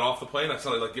 And I got off the plane. I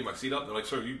said, I'd like to get my seat up. And they're like,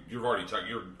 sir, you're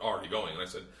already going. And I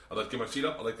said, I'd like to get my seat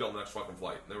up. I'd like to get on the next fucking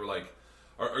flight. And they were like,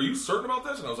 are you certain about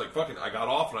this? And I was like, fucking, I got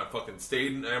off, and I fucking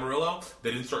stayed in Amarillo.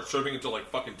 They didn't start serving until like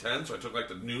fucking 10, so I took like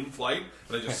the noon flight,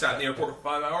 and I just sat in the airport for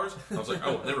 5 hours. And I was like, I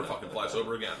will never fucking fly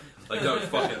sober again. Like, that was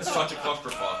fucking such a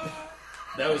clusterfuck.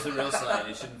 That was the real sign.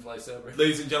 You shouldn't fly sober.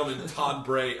 Ladies and gentlemen, Todd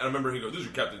Bray. And I remember he goes, this is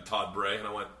your Captain Todd Bray. And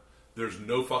I went, there's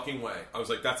no fucking way. I was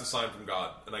like, that's a sign from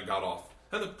God. And I got off.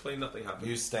 And the plane, nothing happened.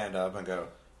 You stand up and go,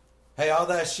 hey, all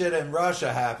that shit in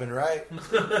Russia happened, right?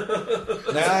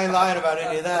 Now, I ain't lying about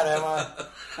any of that, am I?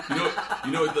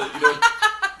 You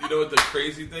know what the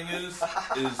crazy thing is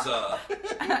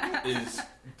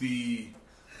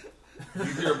you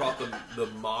hear about the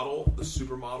model, the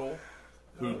supermodel,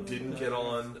 who didn't get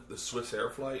on the Swiss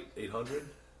Air Flight 800?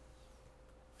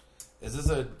 Is this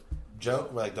a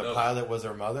joke? Like the pilot was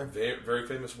her mother? Very, very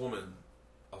famous woman.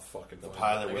 A fucking the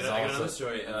pilot was I got also another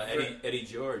story. Eddie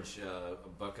George, a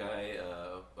Buckeye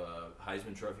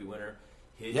Heisman Trophy winner.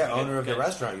 Owner of the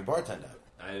restaurant you bartend at.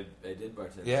 I did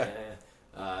bartend. Yeah.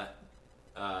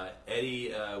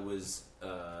 Eddie was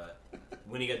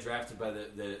when he got drafted by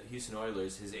the Houston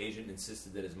Oilers. His agent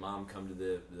insisted that his mom come to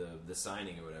the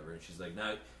signing or whatever, and she's like,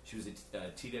 no, she was a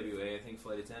TWA, I think,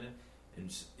 flight attendant,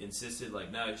 and insisted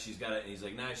like, no, she's got it. And he's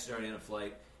like, no, she's already on a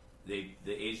flight. The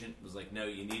agent was like, no,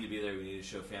 you need to be there. We need to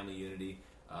show family unity.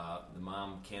 The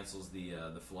mom cancels the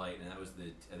flight, and that was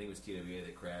I think it was TWA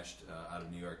that crashed out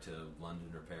of New York to London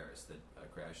or Paris that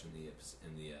crashed in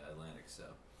the Atlantic. So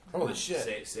Holy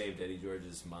shit. Saved Eddie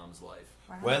George's mom's life.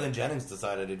 Wow. Waylon Jennings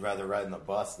decided he'd rather ride in the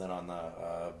bus than on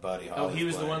the Buddy Holly. Oh, he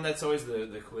was plane. the one that's always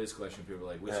the quiz question. People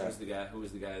are like, Yeah. who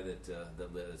was the guy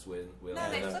that lit us Waylon? No,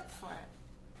 they Yeah. flipped for it.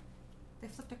 They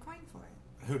flipped a coin for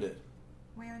it. Who did?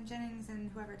 Waylon Jennings and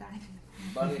whoever died.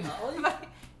 Buddy Holly? Buddy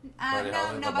Holly,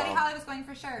 no, the Buddy bomb. Holly was going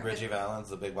for sure. Richie Valens,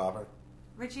 the Big Bopper.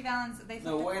 Richie Valens, they flipped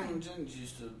No, a coin. Waylon Jennings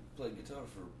used to play guitar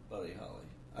for Buddy Holly.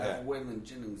 I Yeah. have Waylon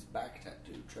Jennings' back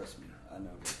tattoo. Trust me, I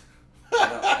know.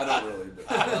 I don't really,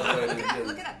 but I know Waylon Jennings.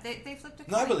 Look it up. They flipped a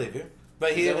coin. No, I believe you.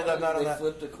 But he Is that ended up why not on they that.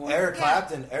 flipped a coin? Eric Yeah.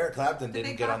 Clapton The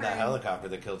didn't Big get on that Bopper. helicopter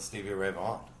that killed Stevie Ray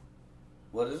Vaughan.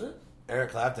 What is it?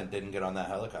 Eric Clapton didn't get on that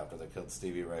helicopter that killed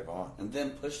Stevie Ray Vaughan. And then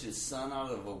pushed his son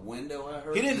out of a window, I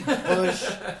heard. He didn't push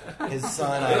his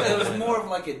son out. It of was the window. more of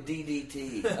like a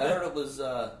DDT. I heard it was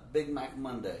Big Mac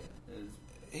Monday. It was-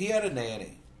 He had a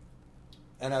nanny,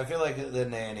 and I feel like the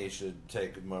nanny should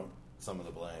take some of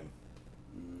the blame.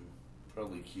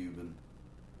 probably Cuban.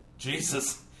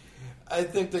 Jesus, I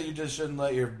think that you just shouldn't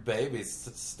let your baby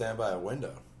stand by a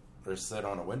window or sit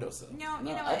on a windowsill. No, No,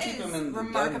 you know I what? keep It them is in the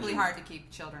remarkably dungeon. hard to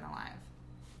keep children alive.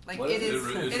 Like What it is is,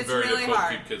 it? it It's is very really difficult to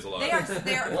hard. keep kids alive.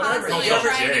 They're Whatever. constantly You ever-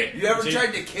 trying to. You ever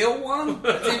tried to kill one?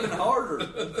 That's even harder.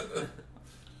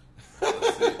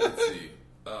 Let's see.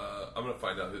 I'm gonna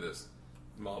find out who this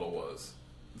model was.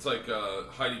 It's like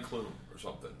Heidi Klum or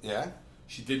something. Yeah?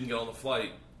 She didn't get on the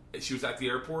flight. She was at the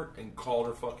airport and called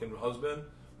her fucking husband.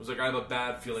 Was like, I have a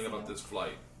bad feeling about this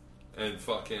flight. And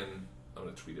fucking, I'm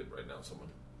gonna tweet it right now. Someone.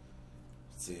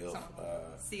 Seal.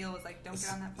 Seal was like, don't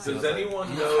get on that plane. Does anyone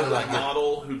know the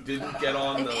model who didn't get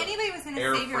on If the anybody was going to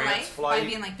Air save your France life flight by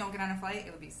being like, don't get on a flight,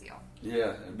 it would be Seal.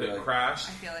 Yeah. it'd be that like- crashed?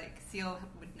 I feel like Seal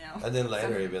would know. And then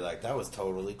later he'd be like, that was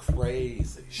totally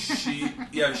crazy. She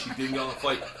didn't get on the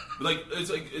flight. But like it's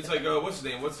like what's his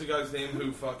name? What's the guy's name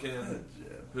who fucking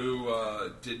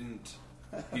didn't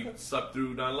he slept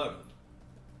through 9/11?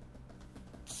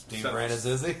 Steve ran his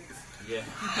Izzy? Yeah.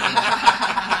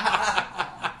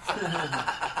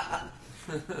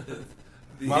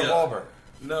 Mark Wahlberg.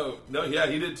 No, yeah,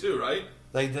 he did too, right?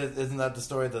 Like, isn't that the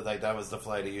story that like that was the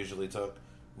flight he usually took?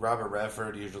 Robert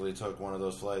Redford usually took one of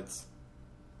those flights,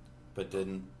 but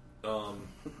didn't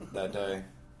that day.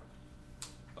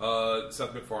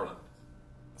 Seth MacFarlane.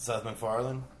 Seth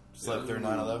MacFarlane slept through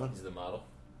 9/11. He's the model.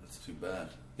 That's too bad.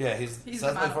 Yeah, he's He's Seth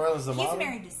the model. MacFarlane's the model. He's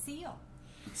married to Seal.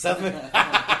 Seth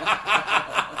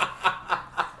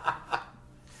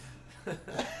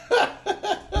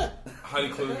Heidi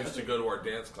Klum used to go to our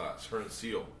dance class, her and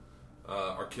Seal,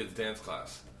 our kids' dance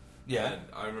class. Yeah. And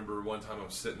I remember one time I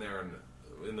was sitting there and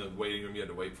in the waiting room, you had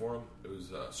to wait for him. It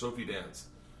was Sophie Dance.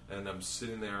 And I'm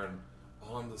sitting there and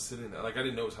all I'm sitting there, like I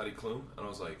didn't know it was Heidi Klum. And I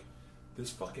was like, this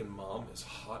fucking mom is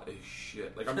hot as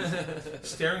shit. Like I'm just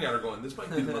staring at her going, this might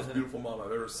be the most beautiful mom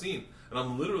I've ever seen. And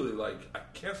I'm literally like, I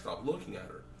can't stop looking at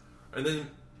her. And then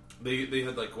they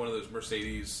had like one of those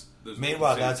Mercedes.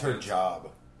 Meanwhile, Mercedes that's her Benz. job.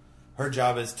 Her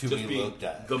job is to Just be being looked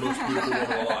at. the most beautiful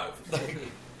woman alive.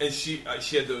 And she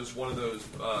had one of those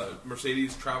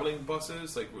Mercedes traveling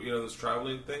buses, like those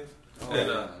traveling things,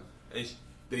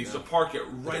 they used to park it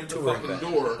right at the touring fucking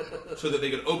van. door, so that they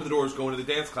could open the doors, go into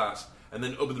the dance class, and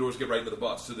then open the doors, get right into the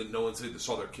bus, so that no one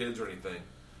saw their kids or anything.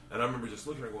 And I remember just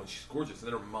looking at her going, she's gorgeous.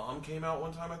 And then her mom came out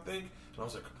one time, I think, and I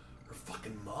was like, her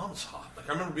fucking mom's hot. Like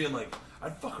I remember being like,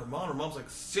 I'd fuck her mom. Her mom's like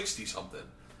 60 something,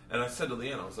 and I said to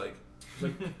Leanne, I was like,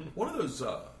 one of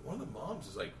the moms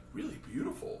is like really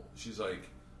beautiful. She's like,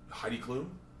 Heidi Klum?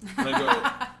 And I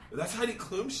go, that's Heidi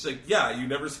Klum? She's like, yeah, you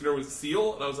never seen her with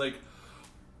Seal? And I was like,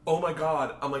 oh my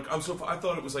god. I'm like, I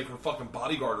thought it was like her fucking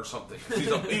bodyguard or something.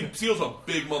 Seal's a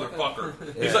big motherfucker.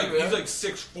 He's like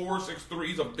 6'4", 6'3",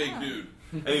 he's a big dude.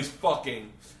 And he's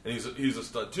fucking, and he's a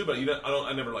stud too, but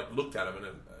I never like looked at him and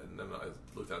then I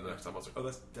looked at him the next time. I was like, oh,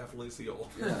 that's definitely Seal.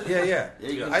 Yeah.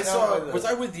 you can I tell saw. by the- Was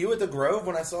I with you at the Grove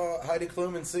when I saw Heidi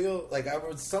Klum and Seal? Like I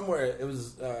was somewhere. It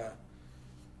was.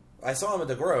 I saw him at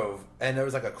the Grove, and there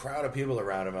was like a crowd of people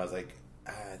around him. I was like,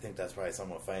 I think that's probably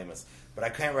someone famous, but I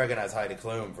can't recognize Heidi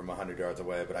Klum from 100 yards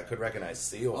away. But I could recognize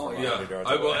Seal from 100 yards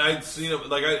away. I'd seen him.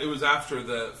 Like it was after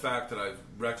the fact that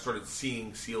I started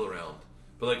seeing Seal around.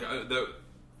 But like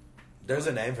there's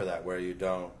a name for that where you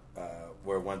don't.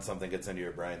 where once something gets into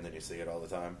your brain, then you see it all the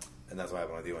time, and that's what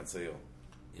happened with you and Seal.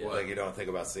 Yeah. Like you don't think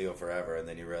about Seal forever, and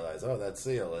then you realize, oh, that's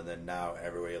Seal, and then now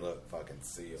everywhere you look, fucking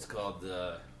Seal. It's called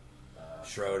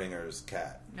Schrodinger's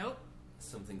cat. Nope.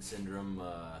 something syndrome.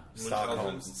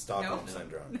 Stockholm Nope.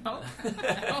 syndrome. No.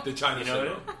 The China You know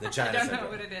syndrome. The China I don't syndrome. know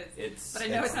what it is. It's But I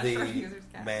know it's not the Schrodinger's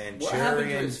cat. What happened to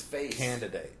Manchurian his face?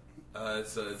 candidate.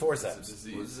 It's a Forceps. It's a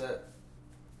disease. What is that?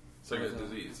 It's like a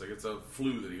disease. Like it's a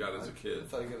flu that he got as a kid. I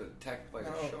thought he got attacked by a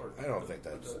shark. I don't think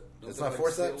that's. Don't It's they not like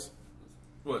forceps. seal?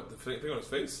 What, the thing on his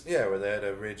face? Yeah, where they had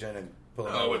to reach in and pull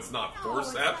it Oh, out. it's not No,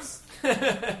 it's forceps.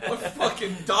 What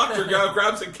fucking doctor guy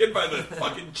grabs a kid by the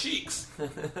fucking cheeks?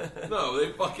 No,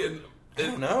 they fucking. I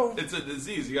don't know. It's a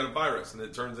disease. You got a virus, and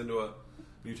it turns into a It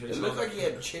mutation. looked like he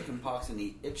had chicken pox and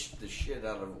he itched the shit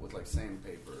out of it with like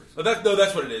sandpaper. Oh,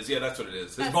 that's what it is. Yeah, that's what it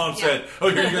is. His mom said, "Oh,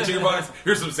 here you go, chicken pox.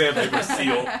 Here's some sandpaper,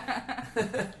 Seal."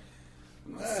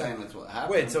 I'm not saying that's what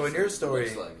happened. Wait, so in your It story,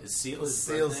 looks like it. Is Seal his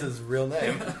Seal's birth name? his real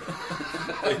name.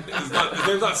 His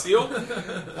name's not Seal.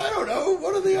 I don't know.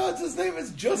 What are the odds his name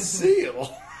is just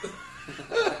Seal?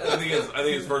 I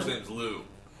think his first name's Lou.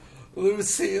 Lou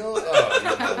Seal? Oh, you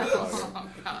motherfucker. Oh,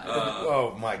 God.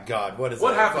 Oh, my God. What is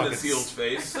What that? happened to Fucking- Seal's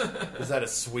face? Is that a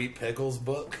Sweet Pickles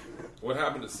book? What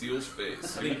happened to Seal's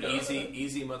face? I think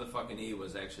Easy motherfucking E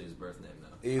was actually his birth name,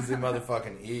 though. Easy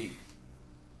motherfucking E.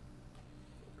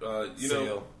 You Seal.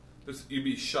 know, you'd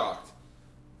be shocked.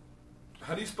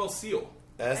 How do you spell Seal?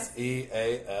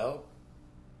 Seal?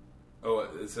 Oh,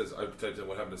 it says I typed in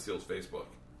what happened to Seal's Facebook.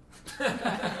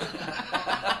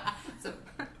 So,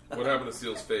 What happened to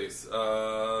Seal's face?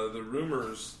 The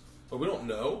rumors, but we don't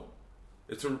know.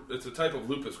 It's a type of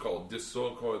lupus called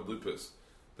discoid lupus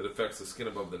that affects the skin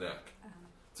above the neck.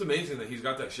 It's amazing that he's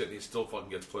got that shit and he still fucking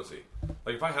gets pussy.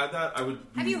 Like if I had that, I would.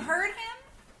 have you heard him?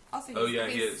 Also, Oh, yeah,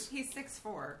 he he's, is. He's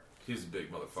 6'4". He's a big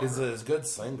motherfucker. He's a good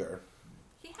singer.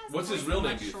 He has What's a his voice real of a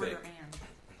name, much do you shorter think? man.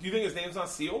 Do you think his name's not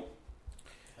Seal?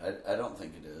 I don't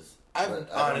think it is. I've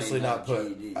But I don't honestly even not have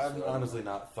put. GED, I've so- honestly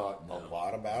not thought a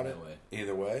lot about it. No way.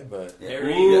 Either way, but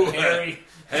Ooh, Harry.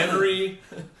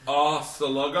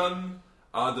 Salagan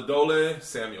Adadole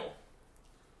Samuel,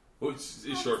 which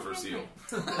is short for Seal.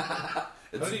 How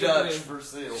do It's you get the Dutch name? for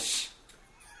seal.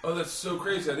 Oh, that's so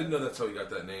crazy! I didn't know that's how he got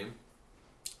that name.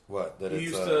 what? That He it's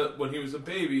used to, when he was a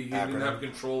baby, he didn't acronym. have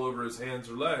control over his hands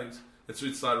or legs, and so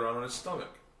he'd slide around on his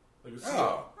stomach. Like a seal.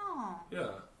 Oh, Oh, Yeah.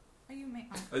 are you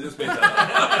making? I just made that up.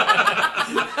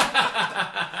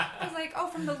 I was like, oh,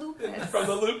 from the lupus. From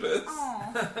the lupus.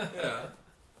 Oh, Yeah.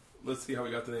 Let's see how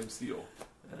he got the name Seal.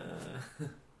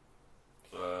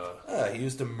 he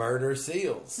used to murder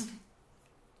seals.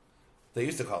 They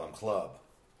used to call him Club.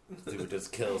 He would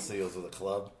just kill seals with a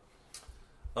club.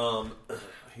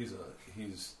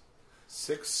 He's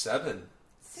 6'7".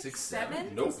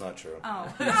 6'7"? Nope. That's not true. Oh,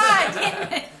 God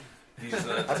damn it! He's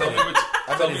bet tell me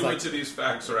he's which like- of these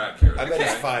facts are accurate. I bet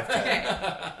he's okay? 5'10".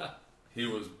 Okay. He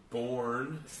was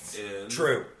born in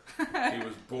True. He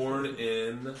was born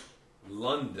in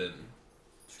London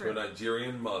to a True.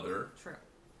 Nigerian mother. True.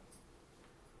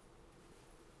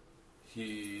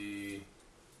 He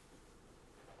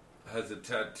has a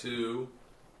tattoo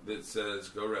that says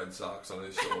 "Go Red Sox" on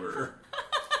his shoulder.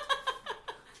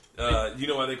 You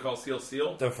know why they call Seal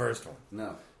Seal? The first one.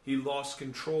 No. He lost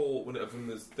control from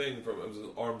this thing from his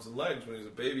arms and legs when he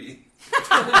was a baby,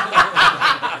 From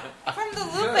the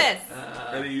lupus.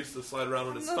 and he used to slide around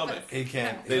on his stomach. He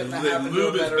can't. They Couldn't happen to lube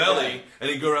a his better belly, guy. and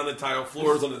he'd go around the tile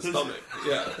floors on his stomach.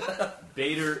 Yeah.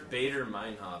 Bader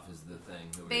Meinhof is the thing.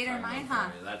 Who we're Bader talking about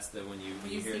Meinhof. before. That's the when you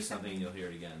You hear see something, something. you'll hear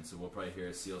it again. So we'll probably hear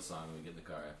a Seal song when we get in the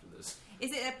car after this.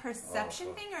 Is it a perception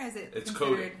thing or is it It's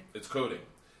considered... coding. It's coding.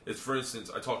 It's, for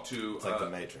instance, I talked to... It's like the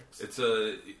Matrix. It's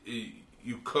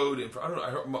you code... I don't know.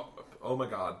 I heard, oh, my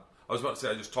God. I was about to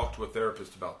say I just talked to a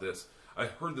therapist about this. I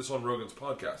heard this on Rogan's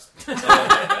podcast.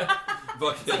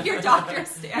 But, Your doctor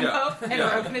Stanhope Yeah, and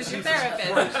yeah. Rogan is your Christ,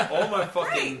 therapist. all my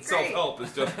fucking Great, self-help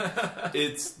is just...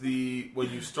 It's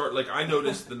when you start... Like, I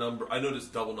notice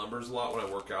double numbers a lot when I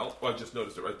work out. Well, I just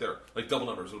noticed it right there. Like, double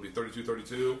numbers. It'll be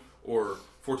 32-32 or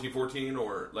 14-14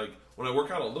 or, like... When I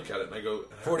work out, I'll look at it and I go...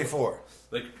 44.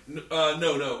 Like,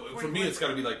 no. For me, it's got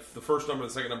to be like the first number and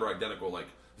the second number identical, like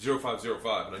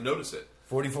 0505, and I notice it.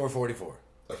 44.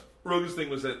 Rogan's thing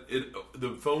was that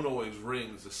the phone always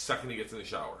rings the second he gets in the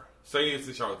shower. Second he gets in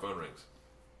the shower, the phone rings.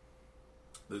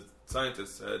 The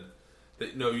scientist said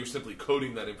that, no, you're simply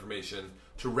coding that information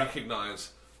to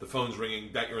recognize the phone's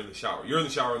ringing, that you're in the shower. You're in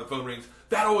the shower, the phone rings.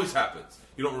 That always happens.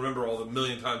 You don't remember all the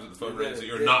million times that the phone rings that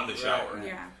you're not in the shower.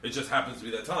 Yeah. It just happens to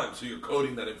be that time, so you're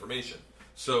coding that information.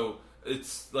 So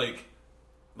it's like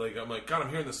Like, I'm like, God, I'm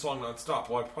hearing this song nonstop.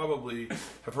 Well, I probably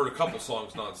have heard a couple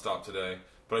songs nonstop today,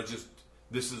 but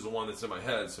this is the one that's in my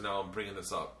head, so now I'm bringing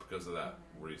this up because of that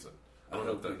reason. I don't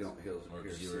know if that's... Or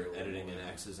because you were editing an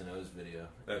X's and O's video.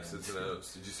 X's and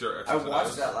O's. Did you see our X's I and O's?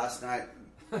 watched that last night.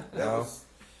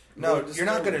 No, you're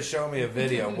not going to show me a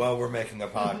video while we're making a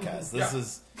podcast. This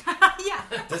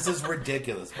is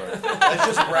ridiculous, bro. Let's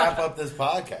just wrap up this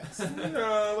podcast.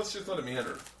 Yeah, let's just let it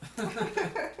meander.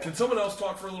 Can someone else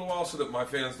talk for a little while so that my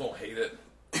fans don't hate it?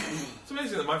 It's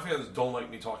amazing that my fans don't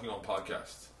like me talking on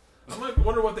podcasts. I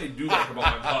wonder what they do like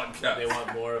about my podcast. They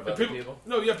want more of other people?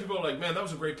 No, yeah, people are like, man, that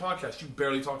was a great podcast. You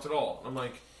barely talked at all. I'm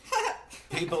like...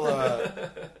 People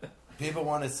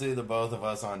want to see the both of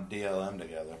us on DLM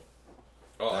together.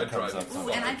 Oh, I drive comes up you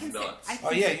sometimes. And I can nuts. say,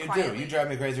 Oh, yeah, you do. You drive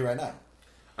me crazy right now.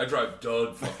 I drive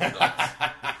Doug fucking nuts.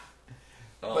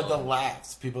 But the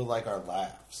laughs. People like our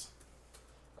laughs.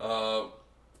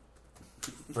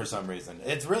 For some reason.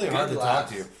 It's really hard to talk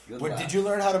to you. Did you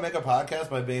learn how to make a podcast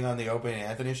by being on the Opie and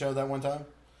Anthony show that one time?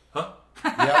 Huh?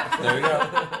 Yep, there you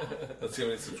go. Let's see how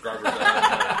many subscribers I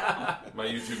have on my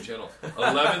YouTube channel.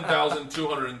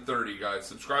 11,230, guys.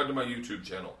 Subscribe to my YouTube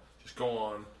channel. Just go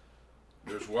on.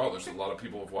 There's a lot of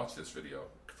people who have watched this video.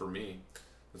 For me,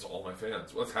 that's all my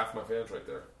fans. Well, that's half my fans right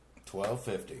there.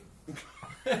 1250.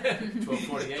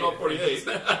 1248. 1248.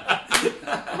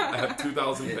 I have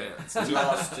 2,000 fans. I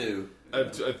lost two. I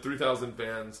have 3,000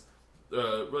 fans.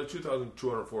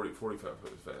 2,245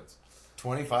 fans.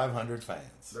 2,500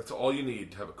 fans. That's all you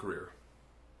need to have a career.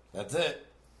 That's it.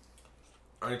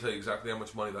 I can tell you exactly how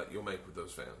much money that you'll make with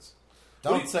those fans.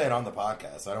 Don't say it on the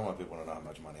podcast. I don't want people to know how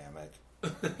much money I make.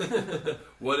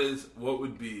 What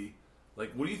would be,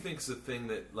 like, what do you think is the thing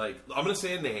that, like, I'm going to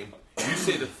say a name. You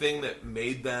say the thing that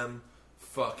made them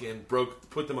fucking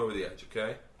put them over the edge,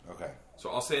 okay? Okay. So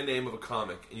I'll say a name of a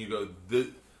comic, and you go,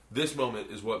 this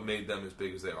moment is what made them as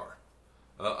big as they are.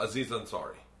 Aziz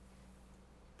Ansari.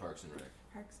 Parks and Rec.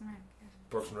 Parks and Rec.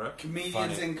 Parks and Rec?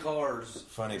 Comedians in cars.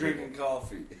 Funny drinking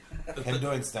coffee. Him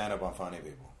doing stand-up on funny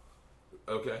people.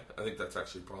 Okay. I think that's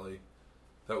actually probably...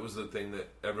 That was the thing that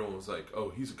everyone was like, oh,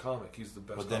 he's a comic. He's the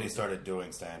best But then he comic. started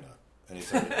doing stand-up. And he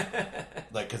started...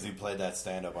 like, because he played that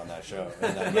stand-up on that show.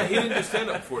 And then, Yeah, he didn't do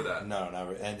stand-up before that. No,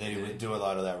 never. And then he would do a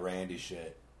lot of that Randy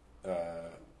shit.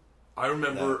 I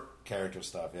remember... Character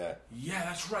stuff, yeah. Yeah,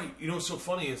 that's right. You know what's so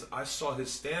funny is I saw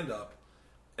his stand-up,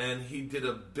 and he did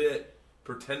a bit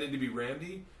pretending to be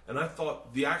Randy, and I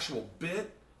thought the actual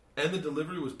bit and the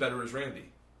delivery was better as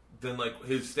Randy than, like,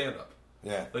 his stand-up.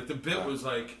 Yeah. Like, the bit was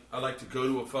like, I like to go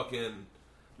to a fucking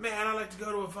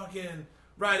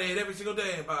Rite Aid every single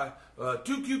day and buy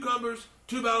 2 cucumbers,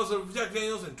 2 bottles of Jack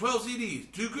Daniels, and 12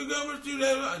 CDs. 2 cucumbers, 2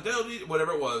 CDs,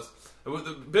 whatever it was.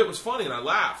 The bit was funny, and I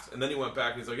laughed. And then he went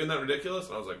back, and he's like, isn't that ridiculous?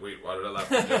 And I was like, wait, why did I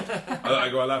laugh at the joke? I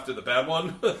laughed at the bad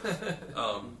one. But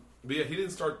yeah, he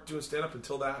didn't start doing stand-up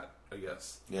until that, I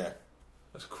guess. Yeah.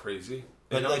 That's crazy.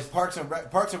 But, like, Parks and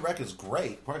Rec is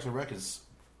great. Parks and Rec is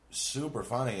super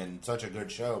funny and such a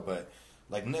good show, but,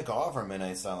 like, Nick Offerman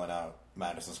ain't selling out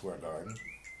Madison Square Garden.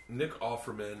 Nick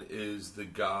Offerman is the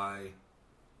guy...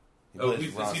 Does he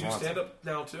do stand-up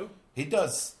now, too? He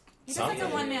does He does something. like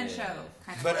a one-man show.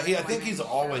 Kind of But like I a think he's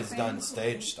one-man always show done thing.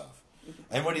 stage stuff.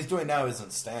 And what he's doing now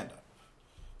isn't stand-up.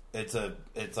 It's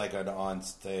like an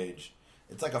on-stage...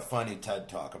 It's like a funny TED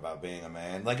Talk about being a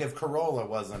man. Like if Corolla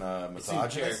wasn't a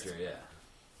misogynist. Character, yeah.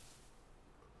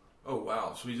 Oh,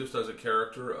 wow. So he just does a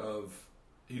character of...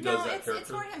 He does that character? it's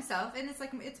for himself, and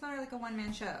it's more like a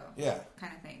one-man show. Yeah.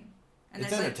 Kind of thing. And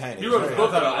It's there's, entertaining. He wrote a It's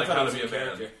book very- about I like thought how it to was be a a man.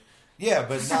 character. Yeah,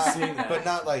 but Seeing not, that. but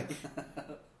not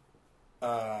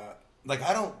like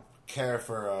I don't care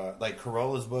for like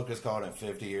Corolla's book is called "In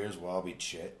 50 Years We'll All Be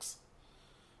Chicks."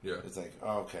 Yeah. It's like,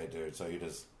 oh, okay, dude. So you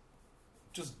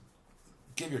just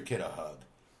give your kid a hug.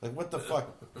 Like, what the fuck?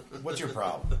 What's your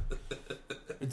problem?